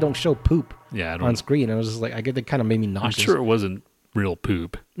like, they usually don't show poop on screen, and I was just like, I get that kind of made me nauseous. I'm sure it wasn't real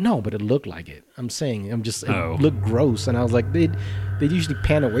poop. No, but it looked like it. It looked gross, and I was like, they usually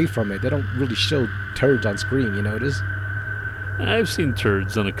pan away from it. They don't really show turds on screen, you notice? I've seen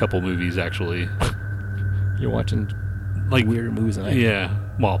turds on a couple movies, actually. You're watching like weird movies. Yeah,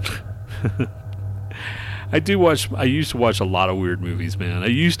 well, I used to watch a lot of weird movies, man. I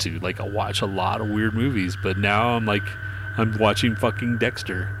used to watch a lot of weird movies, but now I'm watching fucking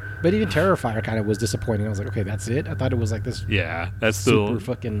Dexter. But even Terrifier kind of was disappointing. I was like, okay, that's it? I thought it was like this. Yeah, that's super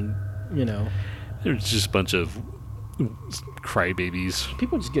fucking, There's just a bunch of crybabies.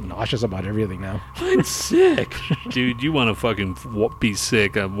 People just get nauseous about everything now. I'm sick. Dude, you want to fucking be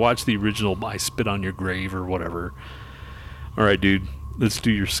sick. Watch the original I Spit on Your Grave or whatever. All right, dude. let's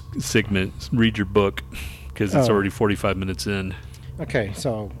do your segment. Read your book because it's already 45 minutes in. Okay,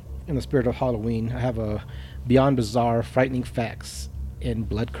 so in the spirit of Halloween, I have a Beyond Bizarre, Frightening Facts and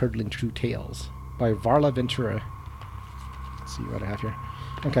Blood-Curdling True Tales by Varla Ventura. Let's see what I have here.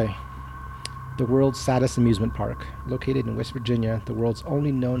 Okay. The world's saddest amusement park. Located in West Virginia, the world's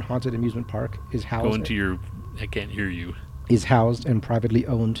only known haunted amusement park is housed... Go into your... I can't hear you. ...is housed in privately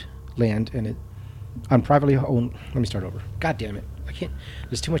owned land and it... On privately owned... Let me start over. God damn it. I can't...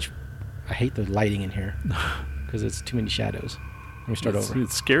 There's too much... I hate the lighting in here. Because it's too many shadows. Let me start over.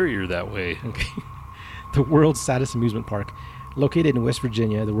 It's scarier that way. Okay. The world's saddest amusement park. Located in West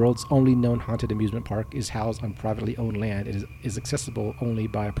Virginia, the world's only known haunted amusement park is housed on privately owned land. It is accessible only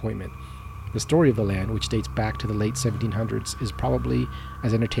by appointment. The story of the land, which dates back to the late 1700s, is probably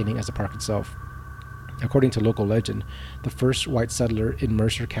as entertaining as the park itself. According to local legend, the first white settler in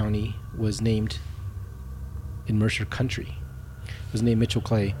Mercer County was named Mitchell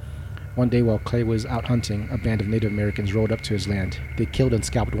Clay. One day while Clay was out hunting, a band of Native Americans rode up to his land. They killed and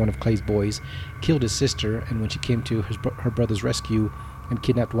scalped one of Clay's boys, killed his sister, and when she came to her brother's rescue and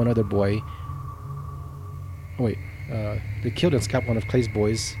kidnapped one other boy... they killed and scalped one of Clay's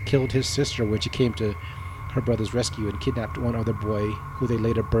boys, killed his sister when she came to her brother's rescue, and kidnapped one other boy, who they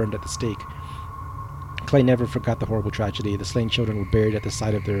later burned at the stake. Clay never forgot the horrible tragedy. The slain children were buried at the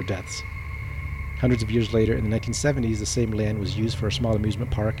site of their deaths. Hundreds of years later, in the 1970s, the same land was used for a small amusement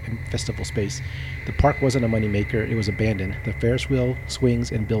park and festival space. The park wasn't a moneymaker, it was abandoned. The Ferris wheel,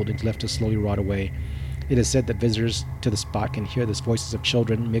 swings, and buildings left to slowly rot away. It is said that visitors to the spot can hear the voices of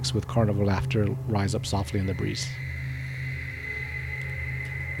children mixed with carnival laughter rise up softly in the breeze.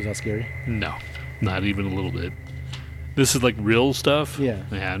 Was that scary? No, not even a little bit. This is like real stuff? Yeah.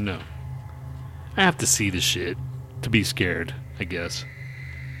 Yeah, no. I have to see this shit to be scared, I guess.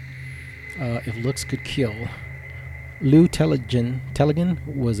 If looks could kill. Lou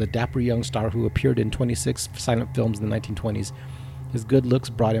Tellegen was a dapper young star who appeared in 26 silent films in the 1920s. His good looks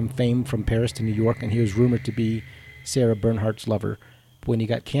brought him fame from Paris to New York, and he was rumored to be Sarah Bernhardt's lover. But when he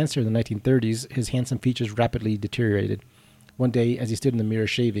got cancer in the 1930s, his handsome features rapidly deteriorated. One day, as he stood in the mirror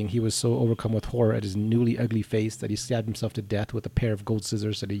shaving, he was so overcome with horror at his newly ugly face that he stabbed himself to death with a pair of gold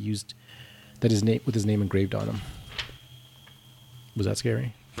scissors that he used with his name engraved on them. Was that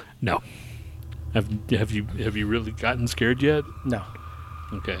scary? No. Have you really gotten scared yet? No.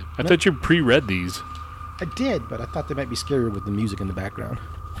 Okay. I thought you pre-read these. I did, but I thought they might be scarier with the music in the background.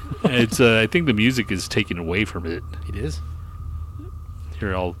 It's I think the music is taken away from it. It is?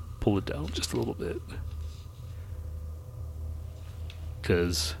 Here, I'll pull it down just a little bit.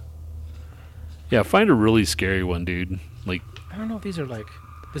 Because, yeah, find a really scary one, dude. Like, I don't know if these are like...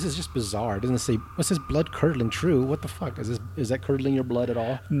 This is just bizarre. It doesn't say... What's this blood curdling true? What the fuck? Is that curdling your blood at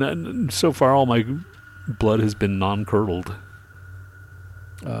all? So far, all my blood has been non-curdled.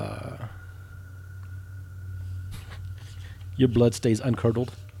 Your blood stays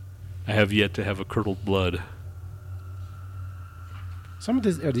uncurdled? I have yet to have a curdled blood. Some of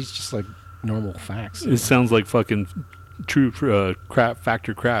these... Are these just like normal facts? It sounds like fucking true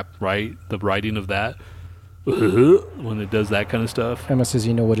factor crap, right? The writing of that. When it does that kind of stuff. Emma says,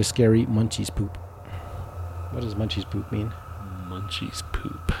 you know what is scary? Munchie's poop. What does Munchie's poop mean? Munchie's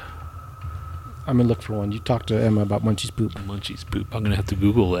poop. I'm going to look for one. You talk to Emma about Munchie's poop. Munchie's poop. I'm going to have to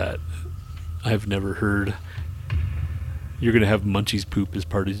Google that. I've never heard. You're going to have Munchie's poop as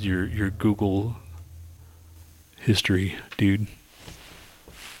part of your Google history, dude.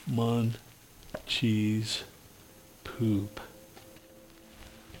 Munchie's poop.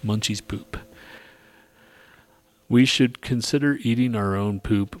 Munchie's poop. We should consider eating our own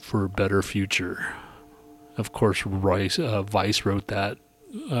poop for a better future. Of course, Vice wrote that.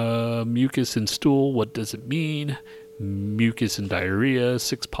 Mucus in stool, what does it mean? Mucus and diarrhea,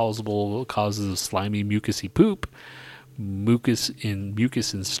 6 possible causes of slimy mucusy poop. Mucus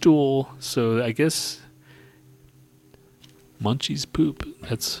in stool. So I guess Munchie's poop.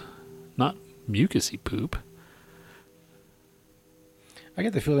 That's not mucusy poop. I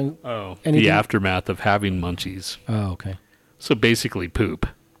get the feeling... Oh, the aftermath of having munchies. Oh, okay. So basically poop.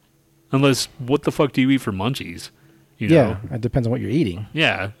 Unless, what the fuck do you eat for munchies? You know? Yeah, it depends on what you're eating.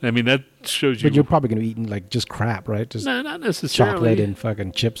 Yeah, I mean, that shows you... But you're probably going to be eating, like, just crap, right? Just no, not necessarily. Chocolate and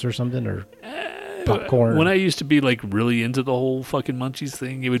fucking chips or something, or popcorn. When I used to be, like, really into the whole fucking munchies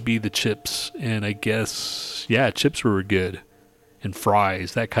thing, it would be the chips. And I guess, yeah, chips were good. And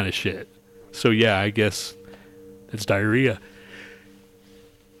fries, that kind of shit. So, yeah, I guess it's diarrhea.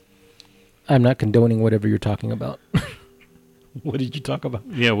 I'm not condoning whatever you're talking about. What did you talk about?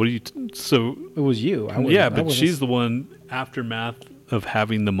 Yeah, what do you... So... It was you. But she's the one aftermath of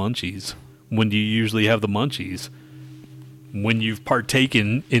having the munchies. When do you usually have the munchies? when you've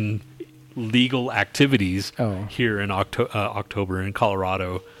partaken in legal activities here in October in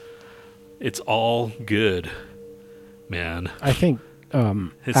Colorado, it's all good, man. I think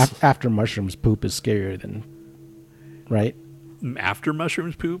after mushrooms poop is scarier than, right? After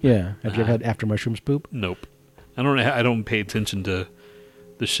mushrooms poop? Yeah. Have you ever had after mushrooms poop? Nope. I don't pay attention to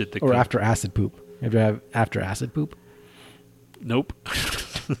the shit that. Or after acid poop. Have you had after acid poop? Nope.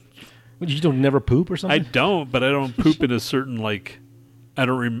 You don't never poop or something? I don't, but I don't poop in a certain like. I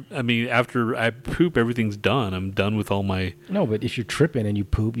don't. I mean, after I poop, everything's done. I'm done with all my. No, but if you're tripping and you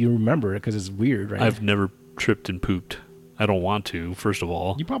poop, you remember it because it's weird, right? I've never tripped and pooped. I don't want to. First of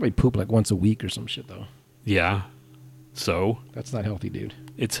all, you probably poop like once a week or some shit, though. Yeah. So. That's not healthy, dude.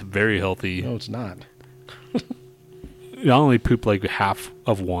 It's very healthy. No, it's not. I only poop like half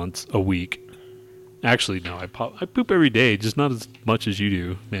of once a week. Actually, no, I poop every day, just not as much as you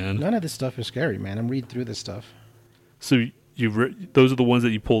do, man. None of this stuff is scary, man. I'm reading through this stuff. So those are the ones that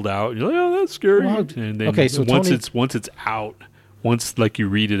you pulled out. You're like, oh, that's scary. Well, and then okay, so once Tony, it's out, once like you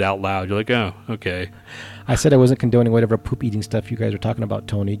read it out loud, you're like, oh, okay. I said I wasn't condoning whatever poop eating stuff you guys are talking about,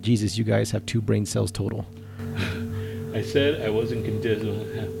 Tony. Jesus, you guys have 2 brain cells total. I said I wasn't condoning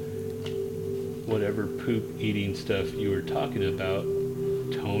whatever poop eating stuff you were talking about,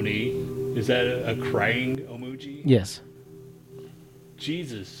 Tony. Is that a crying emoji? Yes.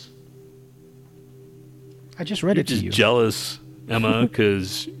 Jesus. I just read it to you. You're just jealous, Emma,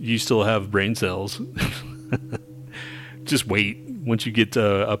 because you still have brain cells. Just wait. Once you get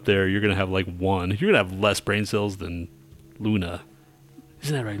up there, you're going to have like 1. You're going to have less brain cells than Luna.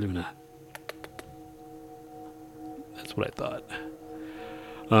 Isn't that right, Luna? That's what I thought.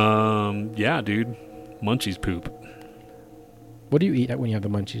 Yeah, dude. Munchies poop. What do you eat when you have the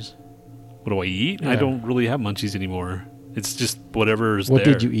munchies? What do I eat? Yeah. I don't really have munchies anymore. It's just whatever's What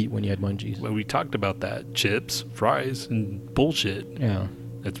there. did you eat when you had munchies? Well, we talked about that. Chips, fries, and bullshit. Yeah.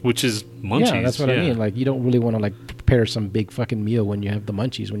 Which is munchies. Yeah, that's what I mean. Like, you don't really want to, like, prepare some big fucking meal when you have the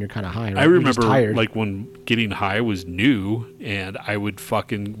munchies when you're kind of high, right? I remember, tired. like, when getting high was new, and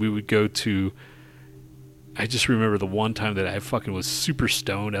we would go to... I just remember the one time that I fucking was super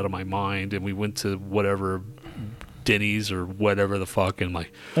stoned out of my mind, and we went to whatever... Denny's or whatever the fuck, and I'm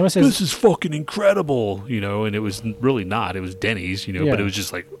like, this is fucking incredible, and it was really not. It was Denny's, but it was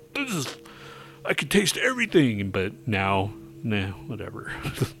just like, I could taste everything, but now, nah, whatever.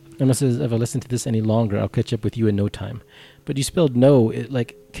 Emma says, if I listen to this any longer, I'll catch up with you in no time. But you spelled no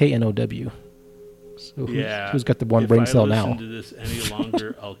like K-N-O-W. So who's got the one brain cell now? If I listen to this any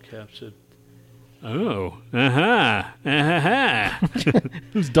longer, I'll catch it. Oh,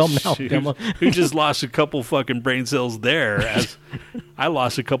 Who's dumb now? Who just lost a couple fucking brain cells there? As I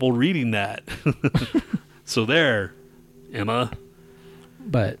lost a couple reading that. So there, Emma.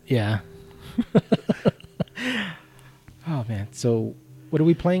 But yeah. Oh man. So what are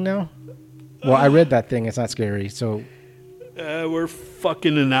we playing now? Well, I read that thing. It's not scary. So we're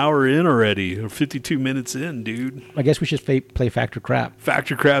fucking an hour in already, or 52 minutes in, dude. I guess we should play Factor Crap.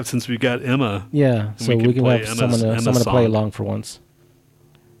 Factor Crap, since we got Emma. Yeah, so we can have someone to play along for once.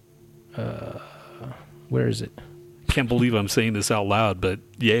 Where is it? Can't believe I'm saying this out loud, but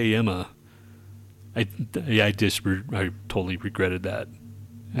yay, Emma. I totally regretted that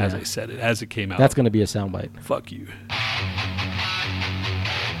as I said it, as it came out. That's going to be a soundbite. Fuck you.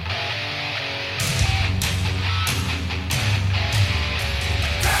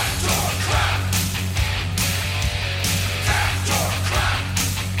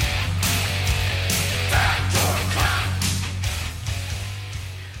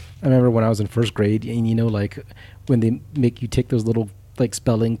 I remember when I was in first grade, and like when they make you take those little like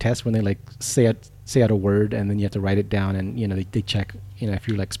spelling tests when they like say out a word and then you have to write it down, and they check if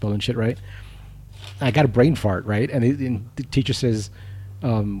you're like spelling shit right. I got a brain fart, right, and the teacher says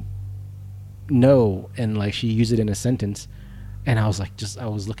no, and like she used it in a sentence, and I was like I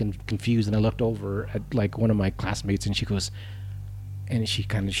was looking confused, and I looked over at like one of my classmates, and she goes, and she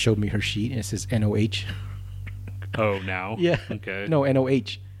kind of showed me her sheet, and it says NOH. Oh, now? Yeah. Okay. No,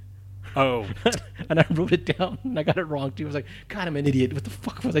 NOH. Oh. And I wrote it down, and I got it wrong too. I was like, God, I'm an idiot. What the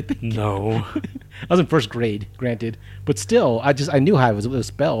fuck was I thinking? No. I was in first grade, granted, but still, I knew how it was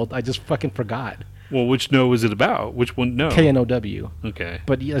spelled. I just fucking forgot. Well, which no was it about? Which one? No. K-N-O-W. Okay.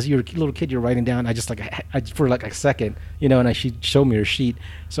 But as you're a little kid, you're writing down. I just like I for like a second, and she showed me her sheet,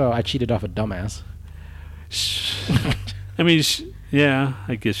 so I cheated off a dumbass. I mean, yeah,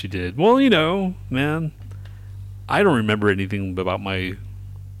 I guess you did. Well, man, I don't remember anything about my.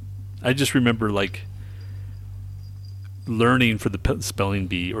 I just remember like learning for the spelling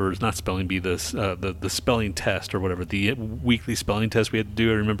bee, or not spelling bee, the spelling test or whatever, the weekly spelling test we had to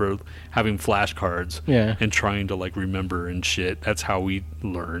do. I remember having flashcards and trying to like remember and shit. That's how we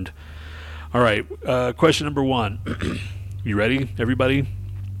learned. All right, question number 1. You ready, everybody?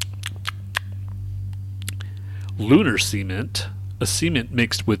 Lunar cement, a cement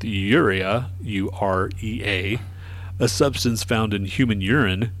mixed with urea, urea, a substance found in human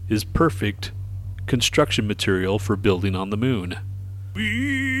urine, is perfect construction material for building on the moon.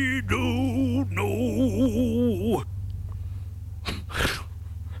 We don't know.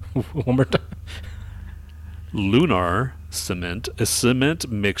 One more time. Lunar cement, a cement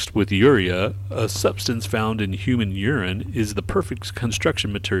mixed with urea, a substance found in human urine, is the perfect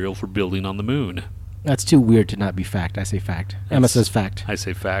construction material for building on the moon. That's too weird to not be fact. I say fact. Emma says fact. I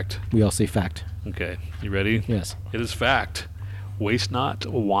say fact. We all say fact. Okay, you ready? Yes. It is fact. Waste not,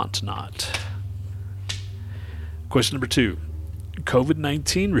 want not. Question number 2.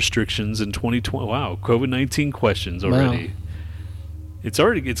 COVID-19 restrictions in 2020. Wow, COVID-19 questions already. Wow.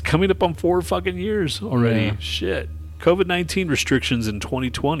 It's coming up on 4 fucking years already. Yeah. Shit. COVID-19 restrictions in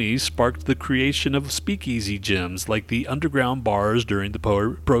 2020 sparked the creation of speakeasy gyms like the underground bars during the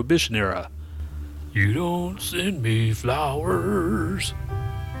Prohibition era. You don't send me flowers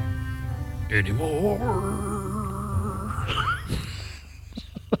anymore.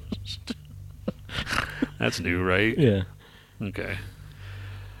 That's new, right? Yeah. Okay.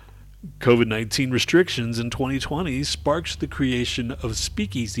 COVID-19 restrictions in 2020 sparked the creation of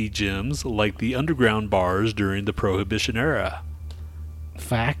speakeasy gyms like the underground bars during the Prohibition era.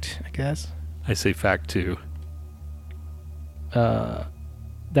 Fact, I guess. I say fact too.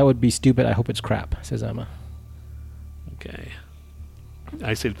 That would be stupid. I hope it's crap, says Emma. Okay.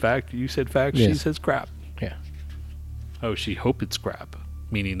 I said fact. You said fact. Yes. She says crap. Yeah. Oh, she hope it's crap.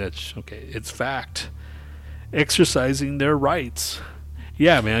 Meaning that's, okay, it's fact. Exercising their rights.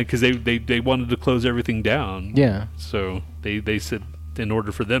 Yeah, man, because they wanted to close everything down. Yeah. So they said in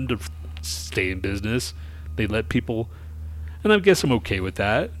order for them to stay in business, they let people, and I guess I'm okay with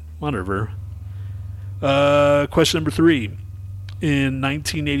that. Whatever. Question number 3. In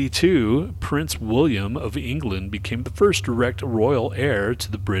 1982, Prince William of England became the first direct royal heir to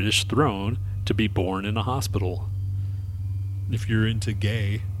the British throne to be born in a hospital. If you're into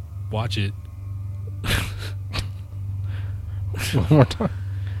gay, watch it. One more time.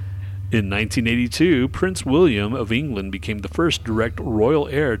 In 1982, Prince William of England became the first direct royal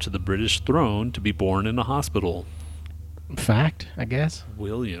heir to the British throne to be born in a hospital. Fact, I guess.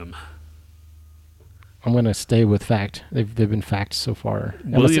 William. I'm going to stay with fact. They've been facts so far.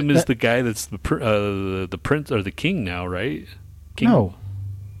 William is the guy that's the prince or the king now, right? King? No.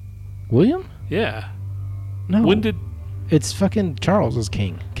 William? Yeah. No. When did? It's fucking Charles is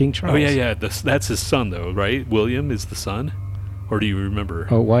king. King Charles. Oh yeah. That's his son though, right? William is the son, or do you remember?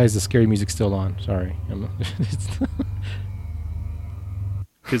 Oh, why is the scary music still on? Sorry.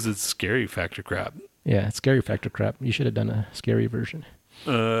 Because it's scary factor crap. Yeah, it's scary factor crap. You should have done a scary version.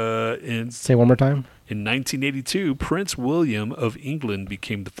 Say Say one more time. In 1982, Prince William of England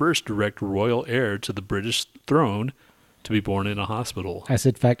became the first direct royal heir to the British throne to be born in a hospital. I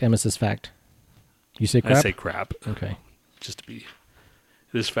said fact. Emma says fact. You say crap? I say crap. Okay. Just to be.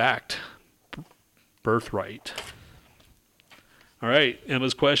 It is fact. Birthright. All right,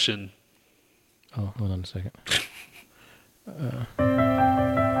 Emma's question. Oh, hold on a second.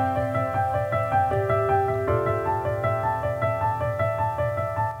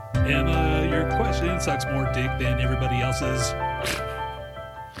 Emma, your question sucks more dick than everybody else's.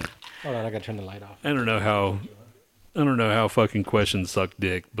 Hold on, I gotta turn the light off. I don't know how fucking questions suck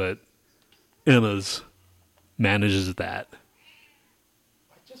dick, but Emma's manages that.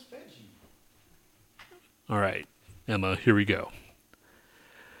 I just fed you. All right, Emma, here we go.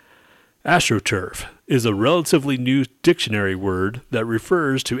 AstroTurf is a relatively new dictionary word that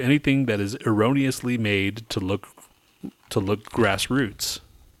refers to anything that is erroneously made to look grassroots.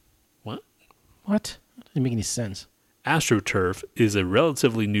 What? That doesn't make any sense. AstroTurf is a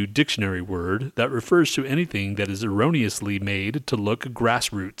relatively new dictionary word that refers to anything that is erroneously made to look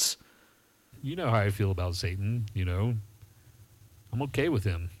grassroots. You know how I feel about Satan, you know. I'm okay with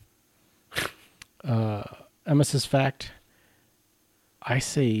him. Emma says fact. I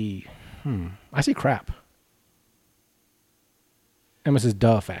say crap. Emma says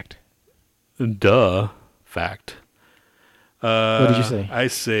duh fact. Duh, fact. What did you say? I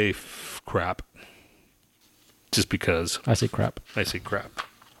say crap. Just because. I say crap. I say crap.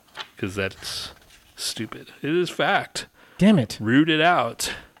 Because that's stupid. It is fact. Damn it. Root it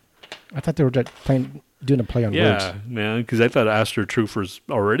out. I thought they were doing a play on words. Yeah, man, because I thought AstroTurf was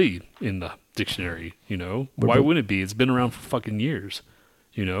already in the dictionary, you know? We're Why both- wouldn't it be? It's been around for fucking years,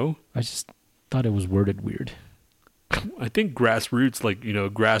 you know? I just thought it was worded weird. I think grassroots, like, you know,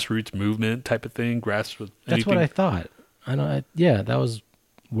 grassroots movement type of thing, That's what I thought. Yeah, that was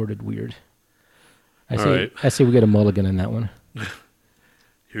worded weird. I All say right. I say we get a mulligan on that one.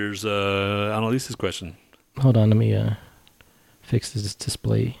 Here's Annalise's question. Hold on, let me fix this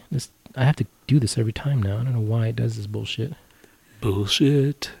display. I have to do this every time now. I don't know why it does this bullshit.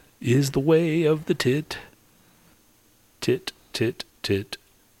 Bullshit is the way of the tit. Tit, tit, tit.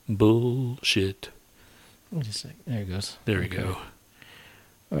 Bullshit. Wait a sec. There it goes. There we go.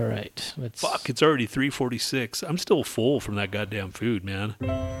 All right. Let's. Fuck, it's already 3:46. I'm still full from that goddamn food, man.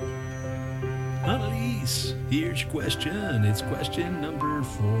 Annalise, here's your question. It's question number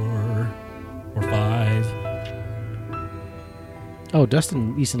 4 or 5. Oh,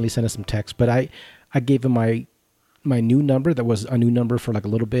 Dustin recently sent us some text, but I gave him my new number that was a new number for like a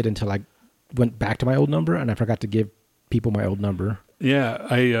little bit until I went back to my old number, and I forgot to give people my old number.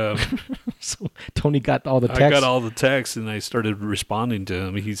 Yeah, So Tony got all the texts. I got all the texts, and I started responding to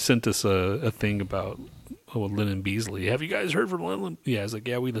him. He sent us a thing about Lennon Beasley. Have you guys heard from Lennon? Yeah, I was like,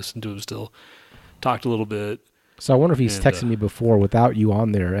 yeah, we listened to him still. Talked a little bit. So I wonder if he's And, texted me before without you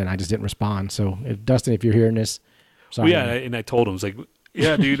on there, and I just didn't respond. So Dustin, if you're hearing this, sorry. Well, yeah, and I told him, I was like,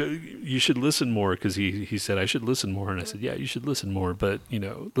 yeah, dude, you should listen more, because he said I should listen more, and I said, yeah, you should listen more, but, you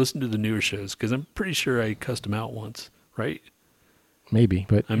know, listen to the newer shows, because I'm pretty sure I cussed him out once, right? Maybe,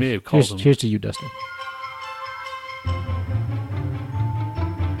 but I may have called him. Here's to you, Dustin.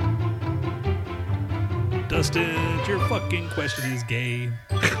 Dustin, your fucking question is gay.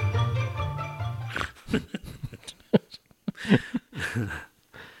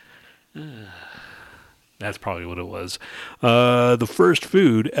 That's probably what it was. The first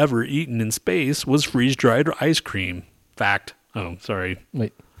food ever eaten in space was freeze-dried ice cream. Fact. Oh, sorry.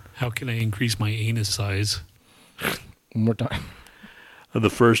 Wait, How can I increase my anus size? one more time. The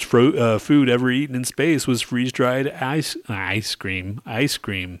first food ever eaten in space was freeze-dried ice cream. Ice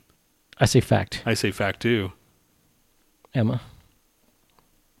cream. I say fact. I say fact too. Emma.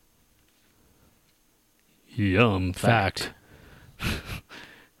 Yum. Fact.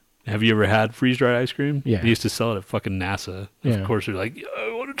 Have you ever had freeze-dried ice cream? Yeah. They used to sell it at fucking NASA. Yeah. Of course, they're like, yeah,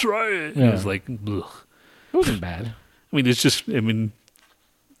 I want to try it. And Yeah. it was like, ugh. It wasn't bad. I mean,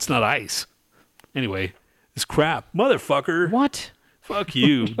 it's not ice. Anyway, it's crap. Motherfucker. What? Fuck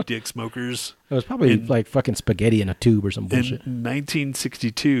you, dick smokers. It was probably In- like fucking spaghetti in a tube or some In bullshit.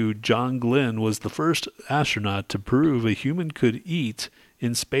 1962, John Glenn was the first astronaut to prove a human could eat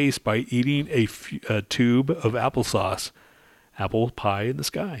in space by eating a tube of applesauce. Apple pie in the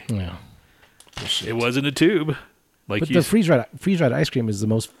sky. Yeah. It wasn't a tube. Like But you the freeze-dried ice cream is the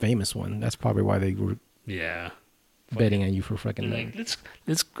most famous one. That's probably why they were yeah. betting on you for fucking Like,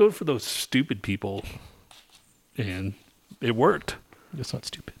 let's go for those stupid people. And it worked. It's not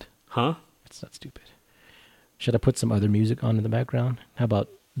stupid. Huh? It's not stupid. Should I put some other music on in the background? How about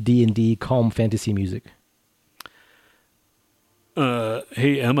D&D calm fantasy music?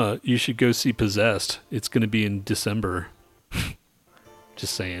 Hey, Emma, you should go see Possessed. It's going to be in December.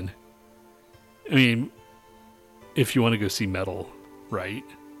 Just saying. I mean, if you want to go see metal, right?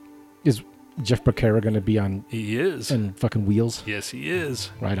 Is Jeff Becerra going to be on He is. and fucking wheels? Yes, he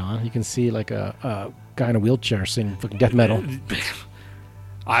is. Right on. You can see like a guy in a wheelchair sing fucking death metal.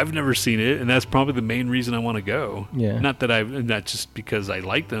 I've never seen it, and that's probably the main reason I want to go. Yeah. Not just because I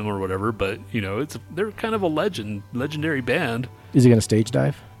like them or whatever, but you know, they're kind of a legendary band. Is he going to stage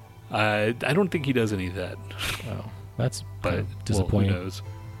dive? I don't think he does any of that, Oh, that's but disappointing. Well,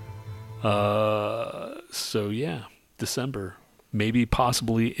 who knows? So yeah, December, maybe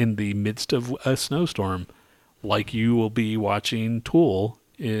possibly in the midst of a snowstorm, like you will be watching Tool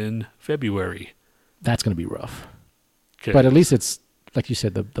in February. That's going to be rough. 'Kay. But at least it's like you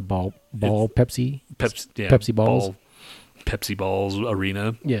said, the ball Pepsi. Pepsi balls. Pepsi Balls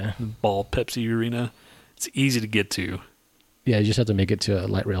Arena. Yeah. Ball Pepsi Arena. It's easy to get to. Yeah, you just have to make it to a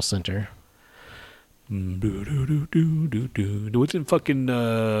light rail center. What's in fucking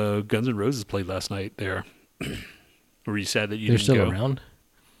Guns N' Roses played last night there? Were you sad that you They're didn't still go? around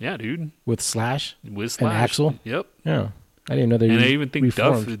Yeah, dude. with Slash. With Slash. And Axl? Yep. Yeah. I didn't know they And I even think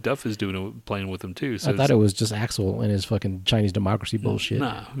reformed. Duff is playing with them too. So I thought it was just Axl and his fucking Chinese democracy bullshit.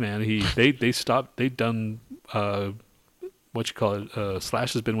 Nah, man. They stopped. They've done what you call it.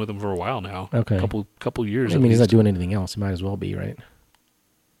 Slash has been with them for a while now. Okay. Couple years. I at mean, he's not least. doing anything else. He might as well be, right?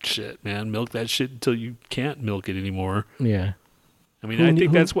 Shit, man. Milk that shit until you can't milk it anymore. Yeah. I mean, Who I ne-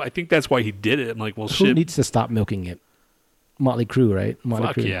 think who- that's why he did it. I'm like, well, Who shit. needs to stop milking it? Motley Crue, right? Motley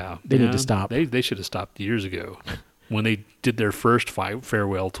Fuck Crue. yeah. They need man. to stop. They should have stopped years ago. when they did their first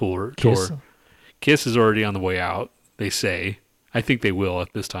farewell tour. Kiss. Kiss is already on the way out, they say. I think they will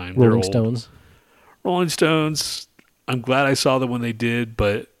at this time. Rolling They're old. Stones. Rolling Stones, I'm glad I saw them when they did,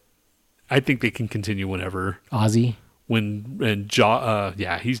 but I think they can continue whenever. Ozzy.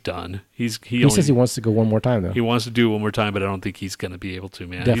 Yeah, he's done. He says he wants to go one more time, though. He wants to do it one more time, but I don't think he's going to be able to,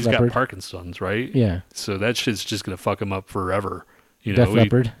 man. Def He's Leppard. got Parkinson's, right? Yeah. So that shit's just going to fuck him up forever. You know, Def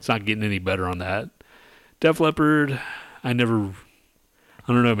Leppard. It's not getting any better on that. Def Leppard, I don't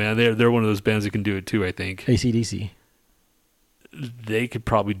know, man. They're one of those bands that can do it too, I think. AC/DC. They could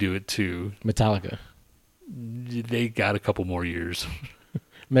probably do it too. Metallica. They got a couple more years.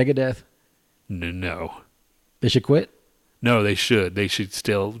 Megadeth. No. They should quit? No, they should. They should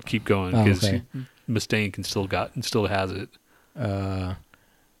still keep going Oh, because okay. Mustaine still has it.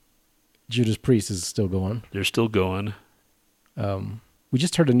 Judas Priest is still going. They're still going. We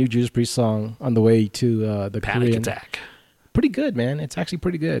just heard a new Judas Priest song on the way to the Panic Korean. Attack. Pretty good, man. It's actually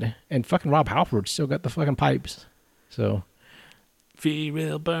pretty good. And fucking Rob Halford still got the fucking pipes. So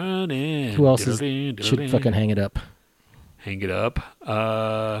Feel burning. who else should fucking hang it up? Hang it up?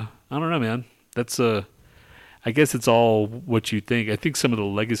 I don't know, man. That's I guess it's all what you think. I think some of the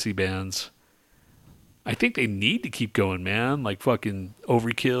legacy bands, I think they need to keep going, man. Like fucking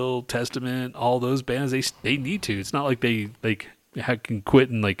Overkill, Testament, all those bands, they need to. It's not like they can quit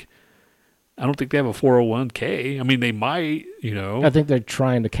and like. I don't think they have a 401k. I mean, they might, you know. I think they're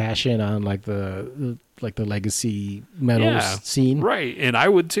trying to cash in on like the legacy metal scene, right? And I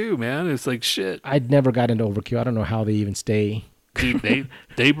would too, man. It's like shit. I'd never got into Overkill. I don't know how they even stay. Dude,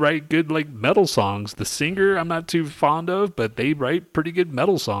 they write good like metal songs. The singer I'm not too fond of, but they write pretty good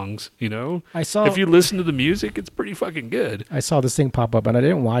metal songs, you know? If you listen to the music, it's pretty fucking good. I saw this thing pop up and I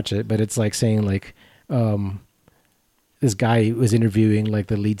didn't watch it, but it's like saying like this guy was interviewing like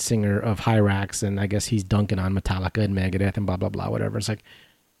the lead singer of Hyrax, and I guess he's dunking on Metallica and Megadeth and blah blah blah whatever. It's like,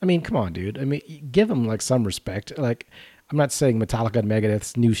 I mean, come on, dude. I mean, give them like some respect. Like, I'm not saying Metallica and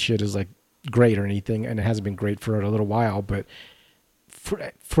Megadeth's new shit is like great or anything, and it hasn't been great for a little while, but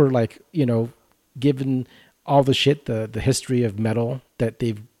for like, you know, given all the shit, the history of metal that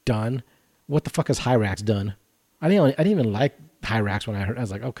they've done, what the fuck has Hyrax done? I didn't even like Hyrax when I heard. I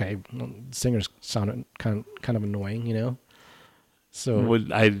was like, okay, well, singers sounded kind of annoying, you know. So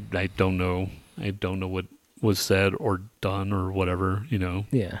I don't know. I don't know what was said or done or whatever, you know.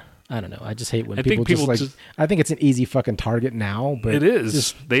 Yeah, I don't know. I just hate when I think people just like. I think it's an easy fucking target now, but it is.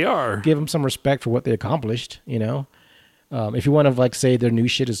 Just they are. Give them some respect for what they accomplished, you know. If you want to like say their new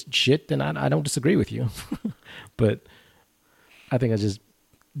shit is shit, then I don't disagree with you. But I think it's just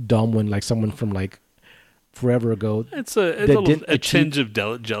dumb when like someone from like forever ago. It's a tinge of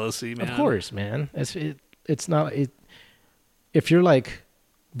jealousy, man. Of course, man. It's not. If you're like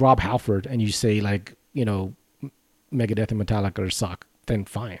Rob Halford and you say like, you know, Megadeth and Metallica suck, then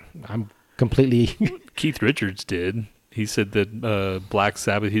fine. I'm completely. Keith Richards did. He said that Black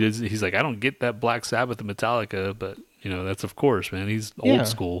Sabbath. He's like, I don't get that Black Sabbath and Metallica, but you know, that's of course, man. He's old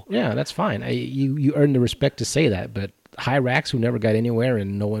school. Yeah, that's fine. You earn the respect to say that, but Hyrax, who never got anywhere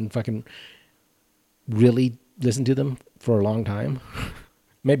and no one fucking really listened to them for a long time.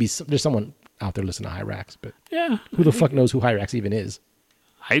 Maybe there's someone out there listening to Hyrax, but yeah, who the fuck knows who Hyrax even is?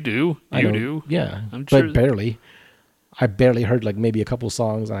 I do. You do. Yeah, I'm sure. But barely. I barely heard like maybe a couple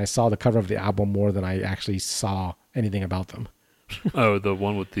songs, and I saw the cover of the album more than I actually saw anything about them. Oh, the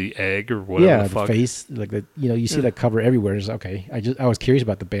one with the egg or whatever. Yeah, the fuck. face, like the you see that cover everywhere. It's okay. I was curious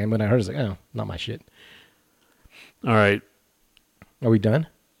about the band, but I heard it's like, oh, not my shit. All right, are we done?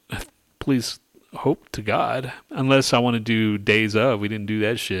 Please hope to God, unless I want to do Days Of. We didn't do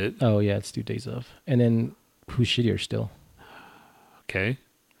that shit. Oh yeah, let's do Days Of, and then who's shittier still? Okay,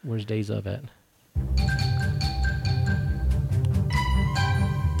 where's Days Of at?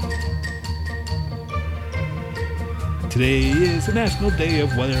 Today is the National Day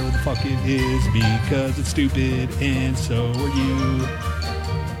of whatever the fuck it is because it's stupid and so are you.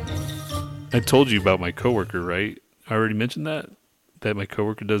 I told you about my coworker, right? I already mentioned that my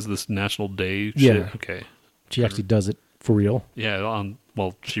coworker does this National Day shit. Yeah. Okay. She actually does it for real. Yeah.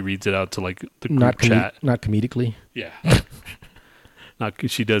 Well, she reads it out to like the group chat. Not comedically. Yeah.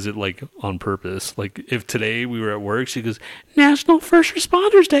 She does it like on purpose. Like if today we were at work, she goes, National First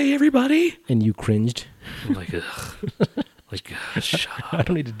Responders Day, everybody. And you cringed. I'm like, ugh. Like, shut up. I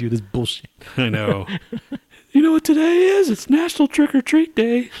don't need to do this bullshit. I know. You know what today is? It's National Trick or Treat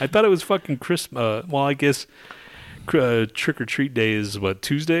Day. I thought it was fucking Christmas. Well, I guess Trick or Treat Day is what,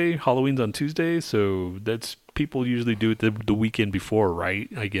 Tuesday? Halloween's on Tuesday. So that's, people usually do it the weekend before, right?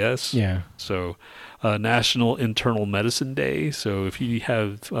 I guess. Yeah. So National Internal Medicine Day. So if you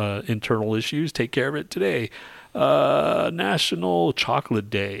have internal issues, take care of it today. National Chocolate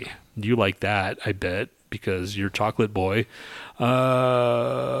Day. You like that, I bet, because you're a chocolate boy.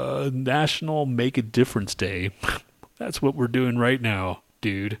 National Make a Difference Day. That's what we're doing right now,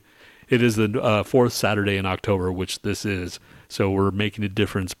 dude. It is the fourth Saturday in October, which this is. So we're making a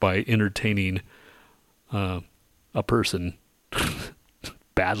difference by entertaining a person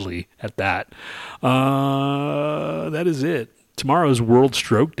badly at that. That is it. Tomorrow's World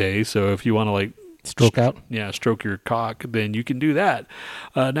Stroke Day, so if you want to like Stroke out? Yeah, stroke your cock, then you can do that.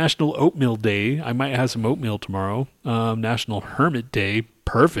 National Oatmeal Day. I might have some oatmeal tomorrow. National Hermit Day.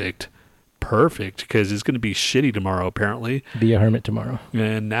 Perfect, because it's going to be shitty tomorrow, apparently. Be a hermit tomorrow.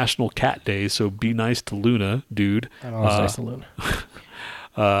 And National Cat Day, so be nice to Luna, dude. I'm always nice to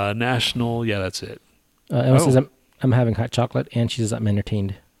Luna. National, yeah, that's it. Emma says, I'm having hot chocolate, and she says, I'm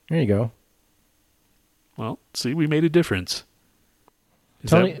entertained. There you go. Well, see, we made a difference.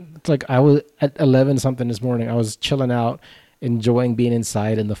 Tony, it's like I was at 11 something this morning. I was chilling out, enjoying being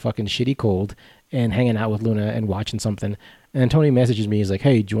inside in the fucking shitty cold and hanging out with Luna and watching something. And Tony messages me. He's like,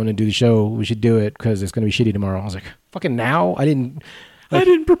 hey, do you want to do the show? We should do it because it's going to be shitty tomorrow. I was like, fucking now? I didn't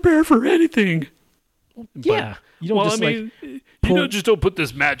prepare for anything. Yeah. You don't just don't put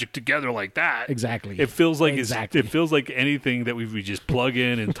this magic together like that. Exactly. It feels like it feels like anything that we just plug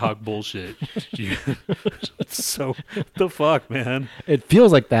in and talk bullshit. So the fuck, man. It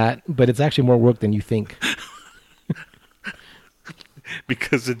feels like that, but it's actually more work than you think.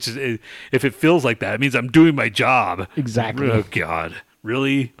 Because if it feels like that, it means I'm doing my job. Exactly. Oh God,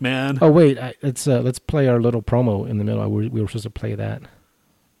 really, man? Oh wait, let's play our little promo in the middle. We were supposed to play that.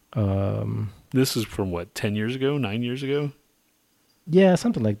 This is from what, 10 years ago, 9 years ago? Yeah,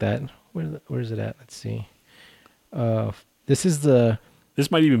 something like that. Where is it at? Let's see. This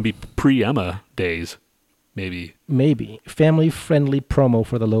might even be pre-Emma days, maybe. Maybe. Family-friendly promo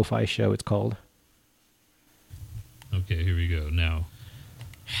for the Lo-Fi Show, it's called. Okay, here we go. Now,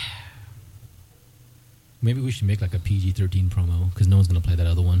 maybe we should make like a PG-13 promo, because no one's going to play that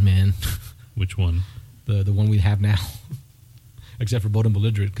other one, man. Which one? The one we have now. Except for Bold and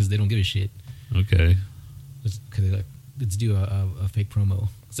Belligerent, because they don't give a shit. Okay. Let's do a fake promo.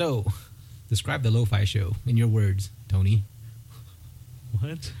 So, describe the Lo-Fi Show in your words, Tony.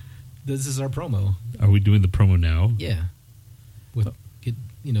 What? This is our promo. Are we doing the promo now? Yeah.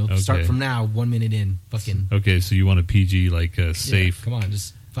 Start from now, 1 minute in. Fucking. Okay, so you want a PG, safe. Yeah, come on,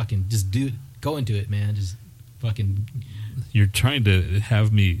 just do it. Go into it, man. Just fucking. You're trying to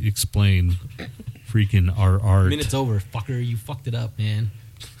have me explain freaking our art. Minute's over, fucker. You fucked it up, man.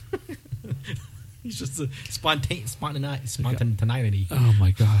 It's just a spontaneity. Oh my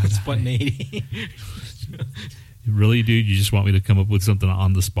God. Spontaneity. Really, dude? You just want me to come up with something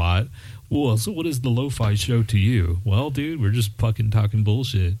on the spot? Well, so what is the Lo-Fi Show to you? Well, dude, we're just fucking talking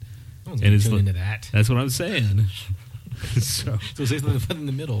bullshit. No one's going to tune into that. That's what I'm saying. so say something in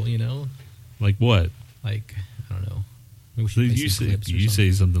the middle, you know? Like what? Like, I don't know. Maybe we should you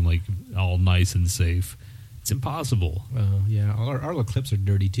say something like all nice and safe. It's impossible. Well, yeah. Our little clips are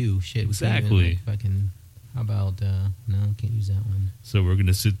dirty, too. Shit. Exactly. How about, no, can't use that one. So we're going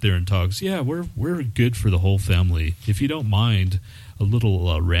to sit there and talk. So, yeah, we're good for the whole family. If you don't mind a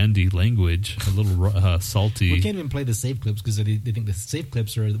little randy language, a little salty. We can't even play the safe clips because they think the safe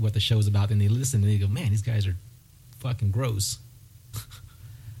clips are what the show is about. And they listen and they go, man, these guys are fucking gross.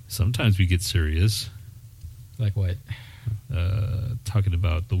 Sometimes we get serious. Like what? Talking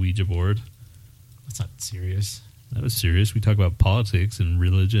about the Ouija board. That's not serious. That was serious. We talk about politics and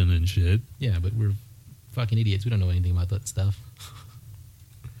religion and shit. Yeah, but we're fucking idiots. We don't know anything about that stuff.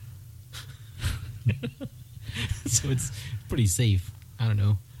 So it's pretty safe. I don't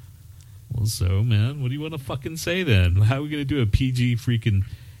know. Well, so, man, what do you want to fucking say then? How are we going to do a PG freaking,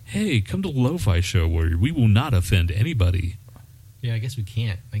 hey, come to the Lo-Fi Show where we will not offend anybody? Yeah, I guess we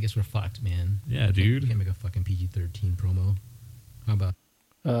can't. I guess we're fucked, man. Yeah, dude. We can't make a fucking PG-13 promo. How about?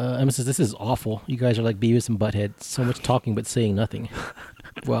 Emma says, this is awful. You guys are like Beavis and Butthead. So much talking but saying nothing.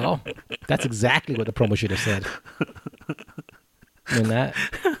 Well, that's exactly what the promo should have said. And that,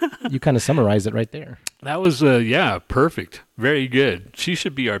 you kind of summarized it right there. That was, perfect. Very good. She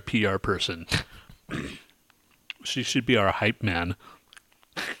should be our PR person. She should be our hype man.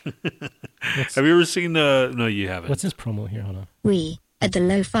 Have you ever seen no, you haven't. What's this promo here? Hold on. We, at the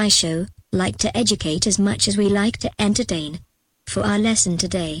Lo-Fi Show, like to educate as much as we like to entertain. For our lesson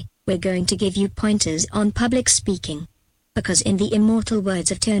today, we're going to give you pointers on public speaking. Because in the immortal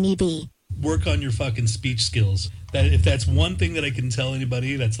words of Tony B, work on your fucking speech skills. That if that's one thing that I can tell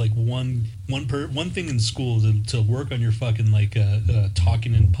anybody, that's like one thing in school to work on your fucking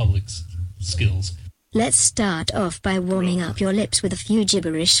talking in public skills. Let's start off by warming up your lips with a few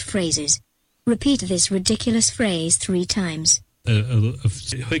gibberish phrases. Repeat this ridiculous phrase 3 times.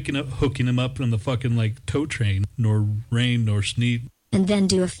 Hooking him up on the fucking like tow train, nor rain nor sleet. And then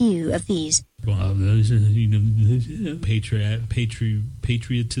do a few of these.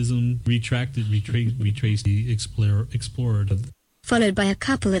 Patriotism, retrace the explored. Followed by a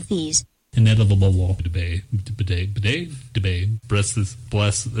couple of these. Inedible debate. Bless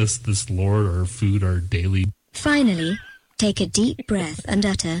this Lord, our food, our daily. Finally, take a deep breath and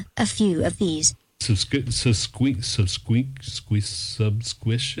utter a few of these.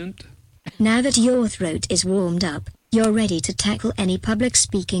 Subsquishient. Now that your throat is warmed up, you're ready to tackle any public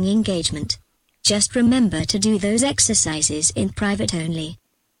speaking engagement. Just remember to do those exercises in private only.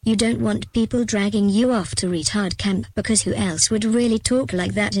 You don't want people dragging you off to retard camp because who else would really talk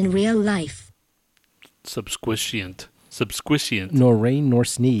like that in real life? Subsquishient. Nor rain nor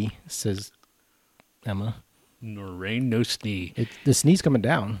snee, says Emma. Nor rain, no snee. The snee's coming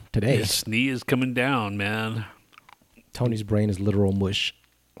down today. The snee is coming down, man. Tony's brain is literal mush,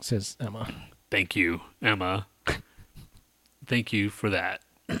 says Emma. Thank you, Emma. Thank you for that.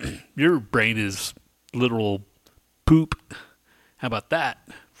 Your brain is literal poop. How about that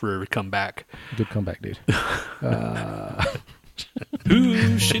for a comeback? Good comeback, dude.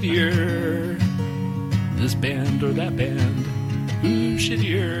 Who's shittier? This band or that band? Who's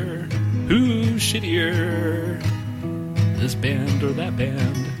shittier? Who's shittier? This band or that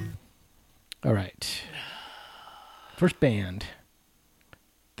band? All right. First band.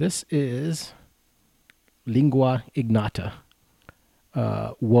 This is Lingua Ignata.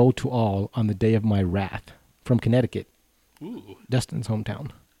 Woe to all on the day of my wrath. From Connecticut. Ooh. Dustin's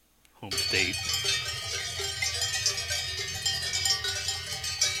hometown. Home state.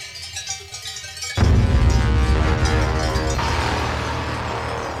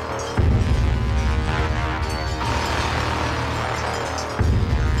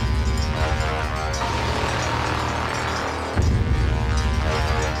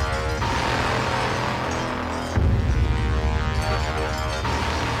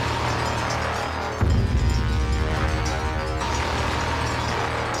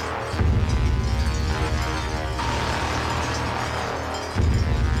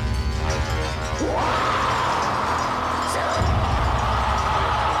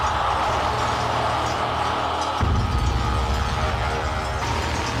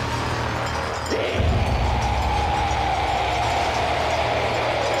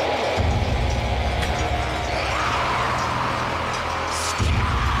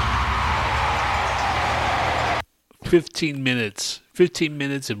 Fifteen minutes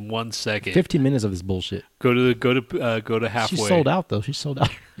and 1 second. 15 minutes of this bullshit. Go to halfway. She's sold out though. She's sold out.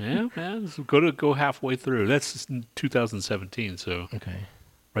 Yeah, man. So go halfway through. That's 2017. So Okay.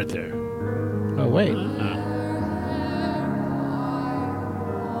 right there. Oh wait.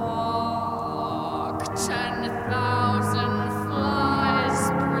 Walk 10,000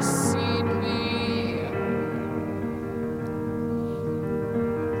 flies precede me.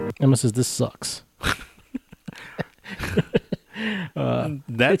 Emma says this sucks.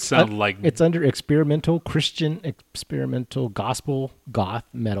 That sounds like It's under experimental Christian, experimental gospel, goth,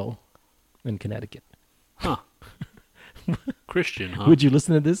 metal in Connecticut. Christian, huh? Would you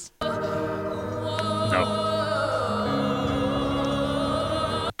listen to this? No.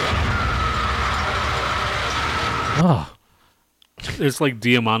 Oh, It's like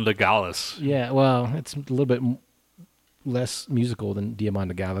Diamanda Gallus. yeah. Well, it's a little bit less musical than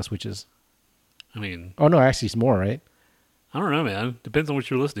Diamanda Gallus, which is. I mean, Oh no, actually, it's more, right? I don't know, man. Depends on what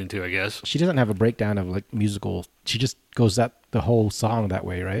you're listening to, I guess. She doesn't have a breakdown of like musical. She just goes that the whole song that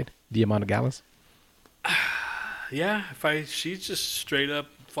way, right? Diamanda Gallus. Yeah, she's just straight up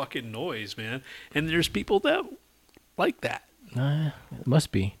fucking noise, man. And there's people that like that. It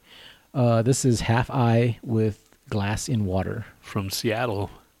must be. This is Half Eye with Glass in Water. From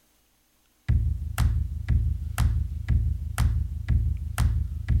Seattle.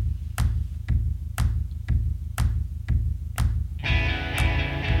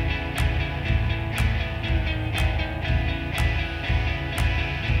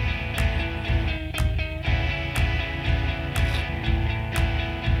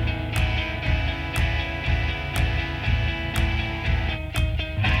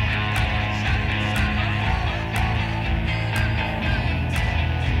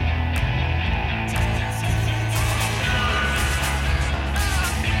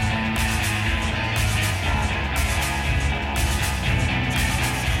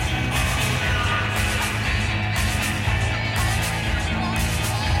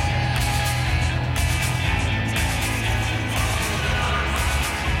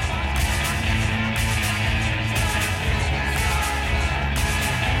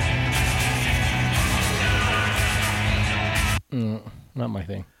 my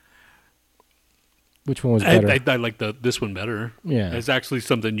thing. Which one was better? I like this one better. Yeah. It's actually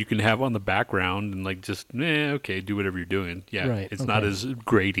something you can have on the background and like just, okay, do whatever you're doing. Yeah, Right, it's not as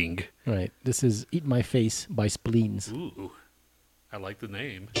grating. Right. This is Eat My Face by Spleens. Ooh, I like the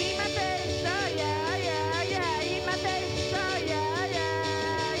name. Eat my face, oh yeah, yeah, yeah. Eat my face, oh yeah,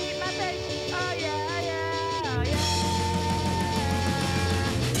 yeah. Eat my face, oh yeah, yeah, oh yeah.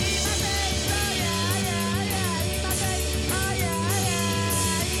 Eat my face, oh yeah, yeah, yeah. Eat my face, oh yeah,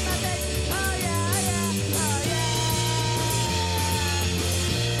 yeah. Eat my face, oh yeah, yeah, oh yeah.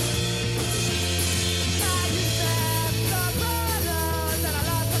 I used to have some problems and I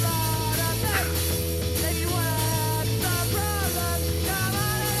lost a lot of things. If you wanna have some problems, come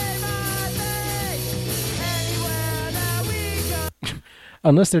on and eat my face. Anywhere that we go.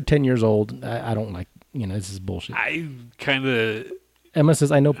 Unless they're 10 years old, I don't like, this is bullshit. I kind of, Emma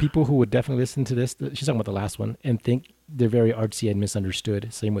says, I know people who would definitely listen to this. She's talking about the last one and think they're very artsy and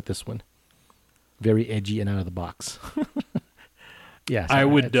misunderstood. Same with this one. Very edgy and out of the box. Yeah, so I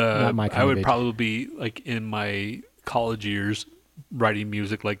would, it's not my kind I of would age. probably be like in my college years writing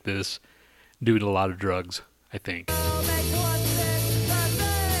music like this, doing a lot of drugs, I think. Make one thing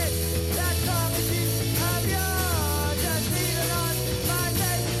perfect. That's all that you have yours. Just leave it on my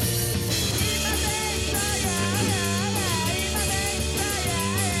face. Eat my face, oh yeah, yeah, yeah. Eat my face, oh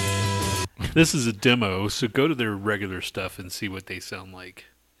yeah, yeah. This is a demo, so go to their regular stuff and see what they sound like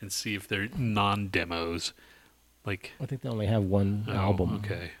and see if they're non-demos. Like, I think they only have one oh, album.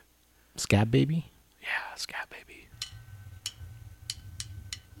 Okay. Scab Baby? Yeah, Scat Baby.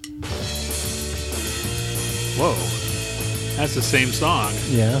 Whoa. That's the same song,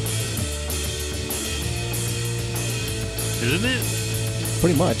 Yeah, isn't it?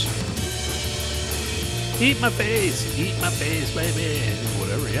 pretty much. Eat my face, baby.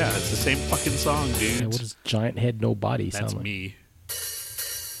 Whatever, yeah, it's the same fucking song, dude. Yeah, what does Giant Head No Body That's sound like? me.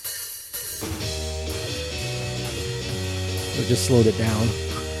 So just slowed it down.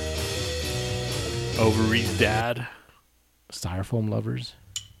 Overeat's dad. Styrofoam Lovers.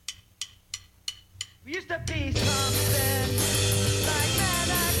 We used to be something like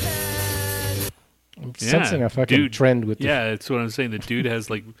that. I'm sensing a fucking dude, trend with yeah, that's what I'm saying. The dude has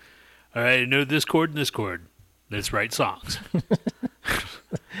like, all right, I know this chord and this chord. Let's write songs.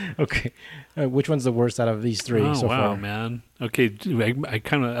 Okay. Which one's the worst out of these three Oh so wow, far? man. Okay, dude, I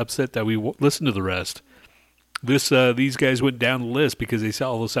kind of upset that we listened to the rest. These guys went down the list because they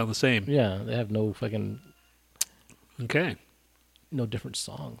all sound the same. Yeah, they have no fucking, Okay. no different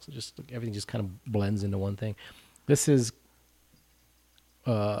songs. Just like, everything just kind of blends into one thing. This is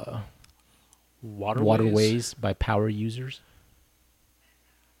Waterways by Power Users.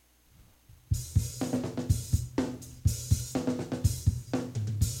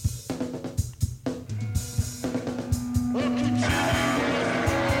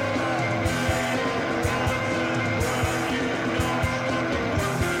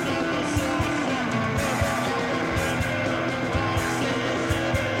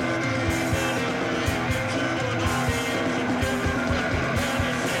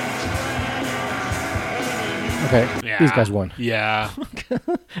 Okay, Yeah. these guys won. Yeah.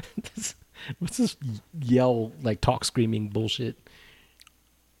 What's this yell, like talk screaming bullshit?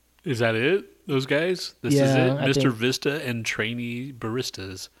 Is that it? Those guys? This Yeah, is it? I Mr. think- Vista and Trainee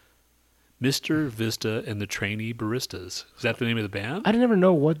Baristas. Mr. Vista and the Trainee Baristas. Is that the name of the band? I never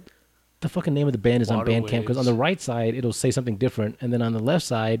know what the fucking name of the band is on Bandcamp, because on Waterways. the right side it'll say something different, and then on the left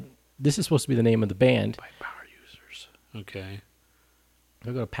side, this is supposed to be the name of the band. By Power Users. Okay.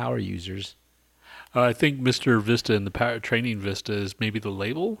 I'll go to Power Users. I think Mr. Vista and the Training Vista is maybe the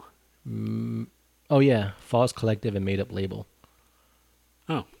label. Oh yeah, Falls Collective and Made Up Label.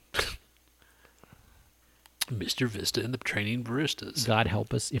 Oh. Mr. Vista and the Training Baristas. God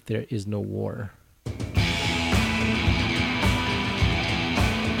help us if there is no war.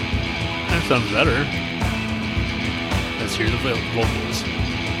 That sounds better. Let's hear the vocals.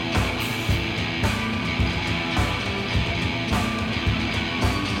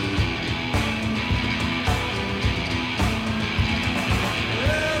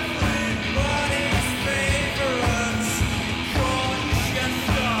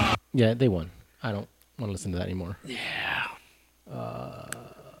 Yeah, they won. I don't want to listen to that anymore. Yeah.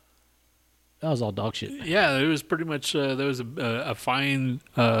 That was all dog shit. Yeah, it was pretty much, there was a fine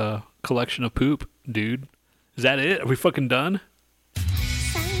collection of poop, dude. Is that it? Are we fucking done?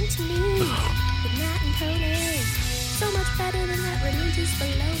 Science news with Nhat and Tony. So much better than that religious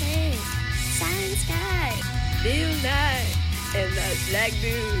baloney. Science guy, Bill Nye, and that black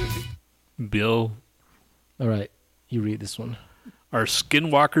dude. Bill, All right, you read this one. are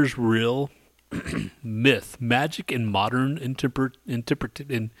skinwalkers real? Myth, magic, and modern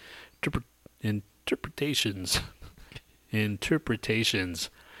interpretations. Interpretations.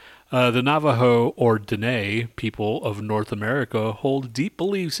 The Navajo or Dene people of North America hold deep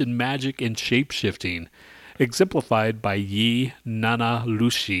beliefs in magic and shape-shifting, exemplified by Yi Nana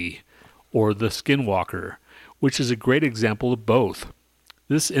Lushi, or the Skinwalker, which is a great example of both.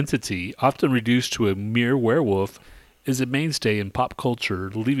 This entity, often reduced to a mere werewolf, is a mainstay in pop culture,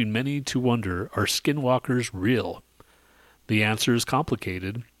 leaving many to wonder, are skinwalkers real? The answer is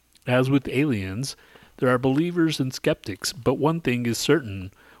complicated. As with aliens, there are believers and skeptics, but one thing is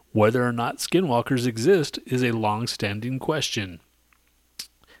certain: whether or not skinwalkers exist is a long-standing question.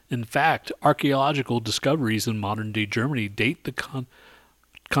 In fact, archaeological discoveries in modern-day Germany date the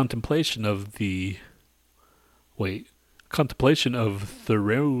contemplation of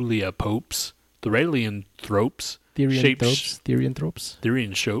Therianthropes,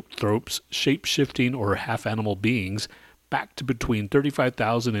 shape-shifting or half-animal beings back to between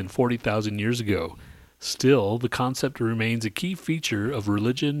 35,000 and 40,000 years ago. Still, the concept remains a key feature of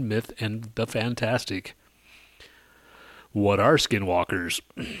religion, myth, and the fantastic. What are skinwalkers?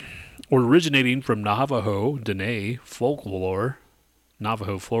 Originating from Navajo folklore, a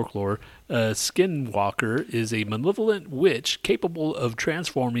skinwalker is a malevolent witch capable of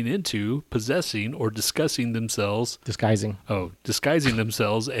transforming into, possessing, or disguising themselves as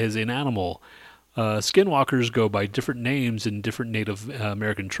an animal. Skinwalkers go by different names in different Native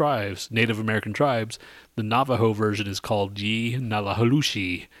American tribes. The Navajo version is called Yi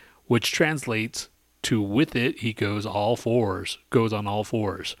Nalahalushi, which translates to "with it he goes on all fours."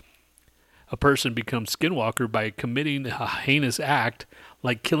 A person becomes skinwalker by committing a heinous act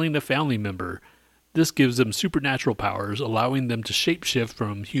like killing a family member. This gives them supernatural powers, allowing them to shapeshift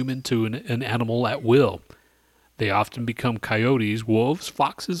from human to an animal at will. They often become coyotes, wolves,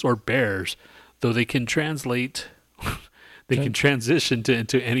 foxes, or bears, though they can transition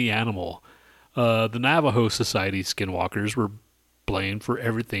into any animal. The Navajo Society skinwalkers were blamed for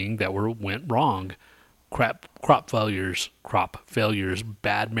everything that went wrong. Crop failures,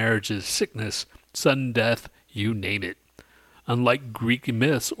 bad marriages, sickness, sudden death, you name it. Unlike Greek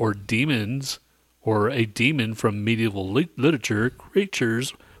myths or demons, or a demon from medieval literature,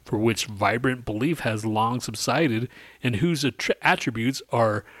 creatures for which vibrant belief has long subsided and whose attributes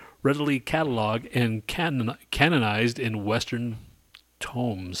are readily cataloged and canonized in Western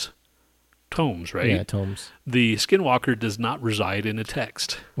tomes. Tomes, right? Yeah, tomes. The skinwalker does not reside in a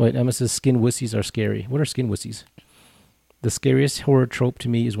text. Wait, Emma says skin wussies are scary. What are skin wussies? The scariest horror trope to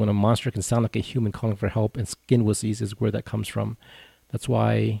me is when a monster can sound like a human calling for help, and skin wussies is where that comes from. That's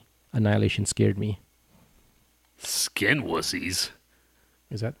why Annihilation scared me. Skin wussies?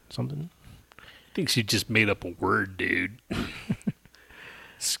 Is that something? I think she just made up a word, dude.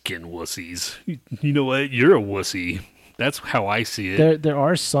 Skin wussies. You know what? You're a wussy. That's how I see it. There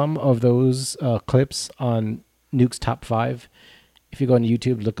are some of those clips on Nuke's Top 5. If you go on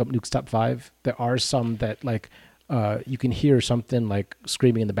YouTube, look up Nuke's Top 5, there are some that you can hear something like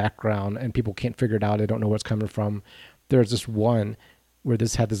screaming in the background and people can't figure it out. They don't know where it's coming from. There's this one where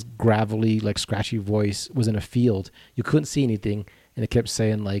this had this gravelly, scratchy voice, was in a field. You couldn't see anything, and it kept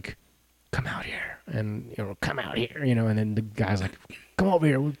saying come out here, and come out here, and then the guy's like, come over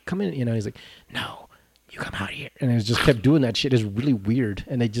here, come in, he's like, no, you come out here, and it just kept doing that shit. It's really weird,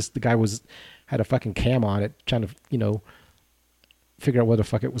 and the guy had a fucking cam on it, trying to figure out where the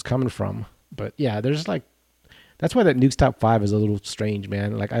fuck it was coming from. But yeah, there's that's why that Nuke's Top 5 is a little strange,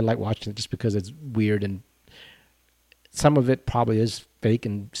 man. I like watching it just because it's weird, and some of it probably is fake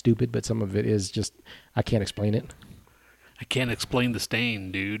and stupid, but some of it is just, I can't explain it. I can't explain the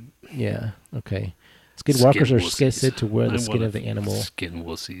stain, dude. Yeah, okay. Skinwalkers are said to wear the skin of the animal skin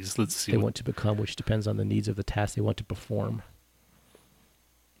wussies. Let's see. They want to become, which depends on the needs of the task they want to perform.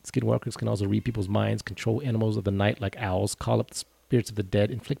 Skinwalkers can also read people's minds, control animals of the night like owls, call up the spirits of the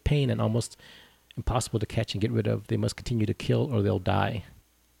dead, inflict pain, and almost impossible to catch and get rid of. They must continue to kill or they'll die.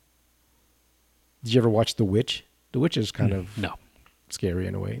 Did you ever watch The Witch? The Witch is kind of scary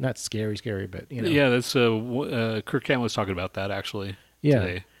in a way. Not scary, but Yeah, that's Kirk Cameron was talking about that actually. Yeah.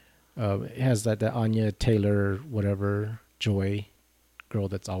 Today. It has that Anya Taylor, whatever, Joy girl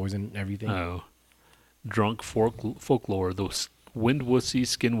that's always in everything. Oh. Drunk Folklore, the Wind Wussy,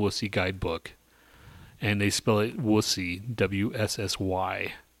 Skin Wussy guidebook. And they spell it Wussy,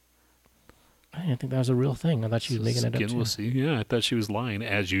 W-S-S-Y. I didn't think that was a real thing. I thought she was making it up. Skin Wussy. Yeah, I thought she was lying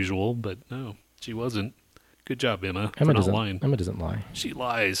as usual, but no, she wasn't. Good job, Emma. Emma for not lying. Emma doesn't lie. She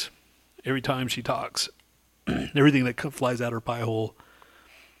lies every time she talks. Everything that flies out her pie hole.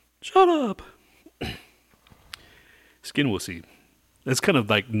 Shut up. Skin Wussy. That's kind of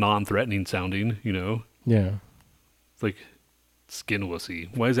like non-threatening sounding, you know? Yeah. It's like skin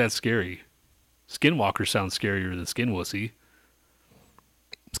wussy. Why is that scary? Skinwalker sounds scarier than skin wussy.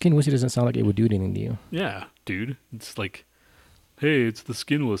 Skin wussy doesn't sound like it would do anything to you. Yeah, dude. It's like, hey, it's the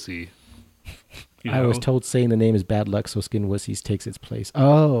skin wussy. You I was know? told saying the name is bad luck, so skin wussies takes its place.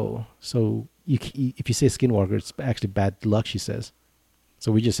 Oh, so if you say skinwalker, it's actually bad luck, she says.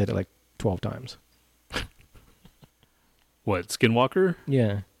 So we just said it like 12 times. What, Skinwalker?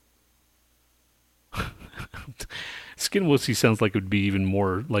 Yeah. Skin wussy sounds like it would be even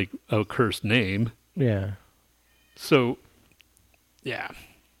more like a cursed name. Yeah. So, yeah.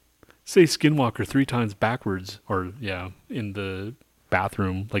 Say Skinwalker 3 times backwards, or, yeah, in the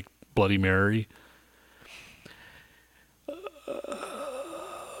bathroom, like Bloody Mary.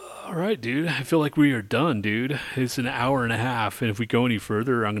 All right, dude. I feel like we are done, dude. It's an hour and a half, and if we go any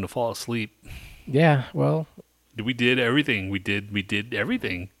further, I'm going to fall asleep. Yeah, well. We did everything. We did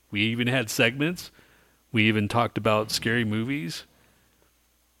everything. We even had segments. We even talked about scary movies.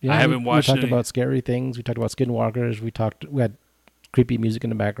 Yeah, I haven't watched We talked any. about scary things. We talked about skinwalkers. We had creepy music in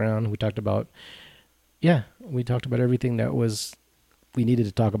the background. We talked about everything that we needed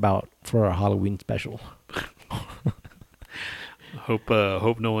to talk about for our Halloween special. Hope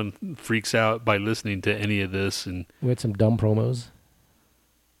no one freaks out by listening to any of this. And We had some dumb promos.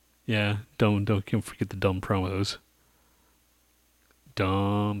 yeah, don't forget the dumb promos.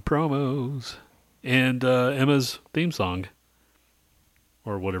 Dumb promos. And Emma's theme song.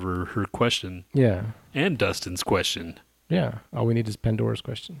 Or whatever her question. Yeah. And Dustin's question. Yeah. All we need is Pandora's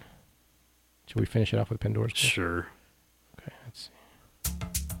question. Should we finish it off with Pandora's question? Sure. Okay, let's see.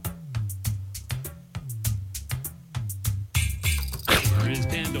 Where is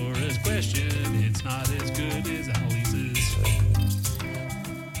Pandora's question? It's not as good as Alice's.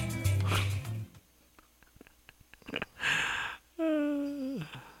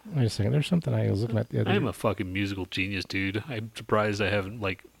 Wait a second. There's something I was looking at the other I day. am a fucking musical genius, dude. I'm surprised I haven't,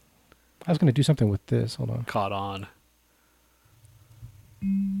 like, I was going to do something with this. Hold on. caught on.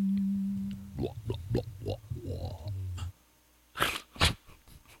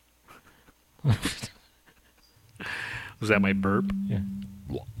 Was that my burp? Yeah.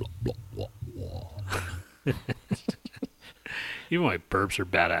 Even my burps are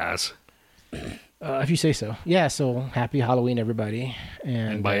badass. If you say so. Yeah, so happy Halloween, everybody.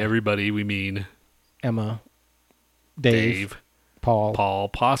 And by everybody, we mean Emma, Dave, Paul,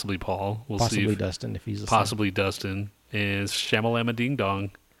 possibly Paul. We'll possibly see. If, Dustin, if he's listening. possibly Dustin. And Shamalama Ding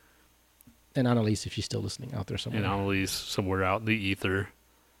Dong. And Annalise, if she's still listening out there somewhere. And Annalise somewhere out in the ether.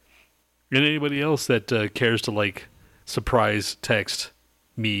 And anybody else that cares to, like, surprise text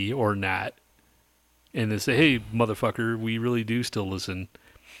me or Nhat and then say, hey, motherfucker, we really do still listen.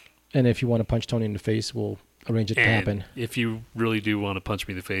 And if you want to punch Tony in the face, we'll arrange it to And happen. if you really do want to punch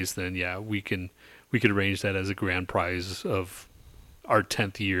me in the face, then yeah, we could arrange that as a grand prize of our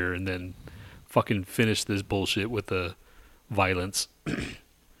 10th year and then fucking finish this bullshit with the violence.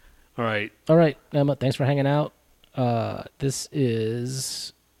 All right. All right, Emma, thanks for hanging out. This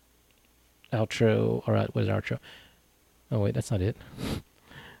is outro. All right, what is outro? Oh, wait, that's not it.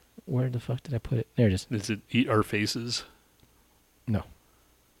 Where the fuck did I put it? There it is. Is it Eat Our Faces? No.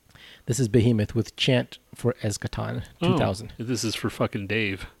 This is Behemoth with Chant for Eschaton 2000. Oh, this is for fucking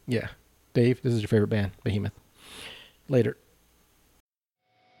Dave. Yeah. Dave, this is your favorite band, Behemoth. Later.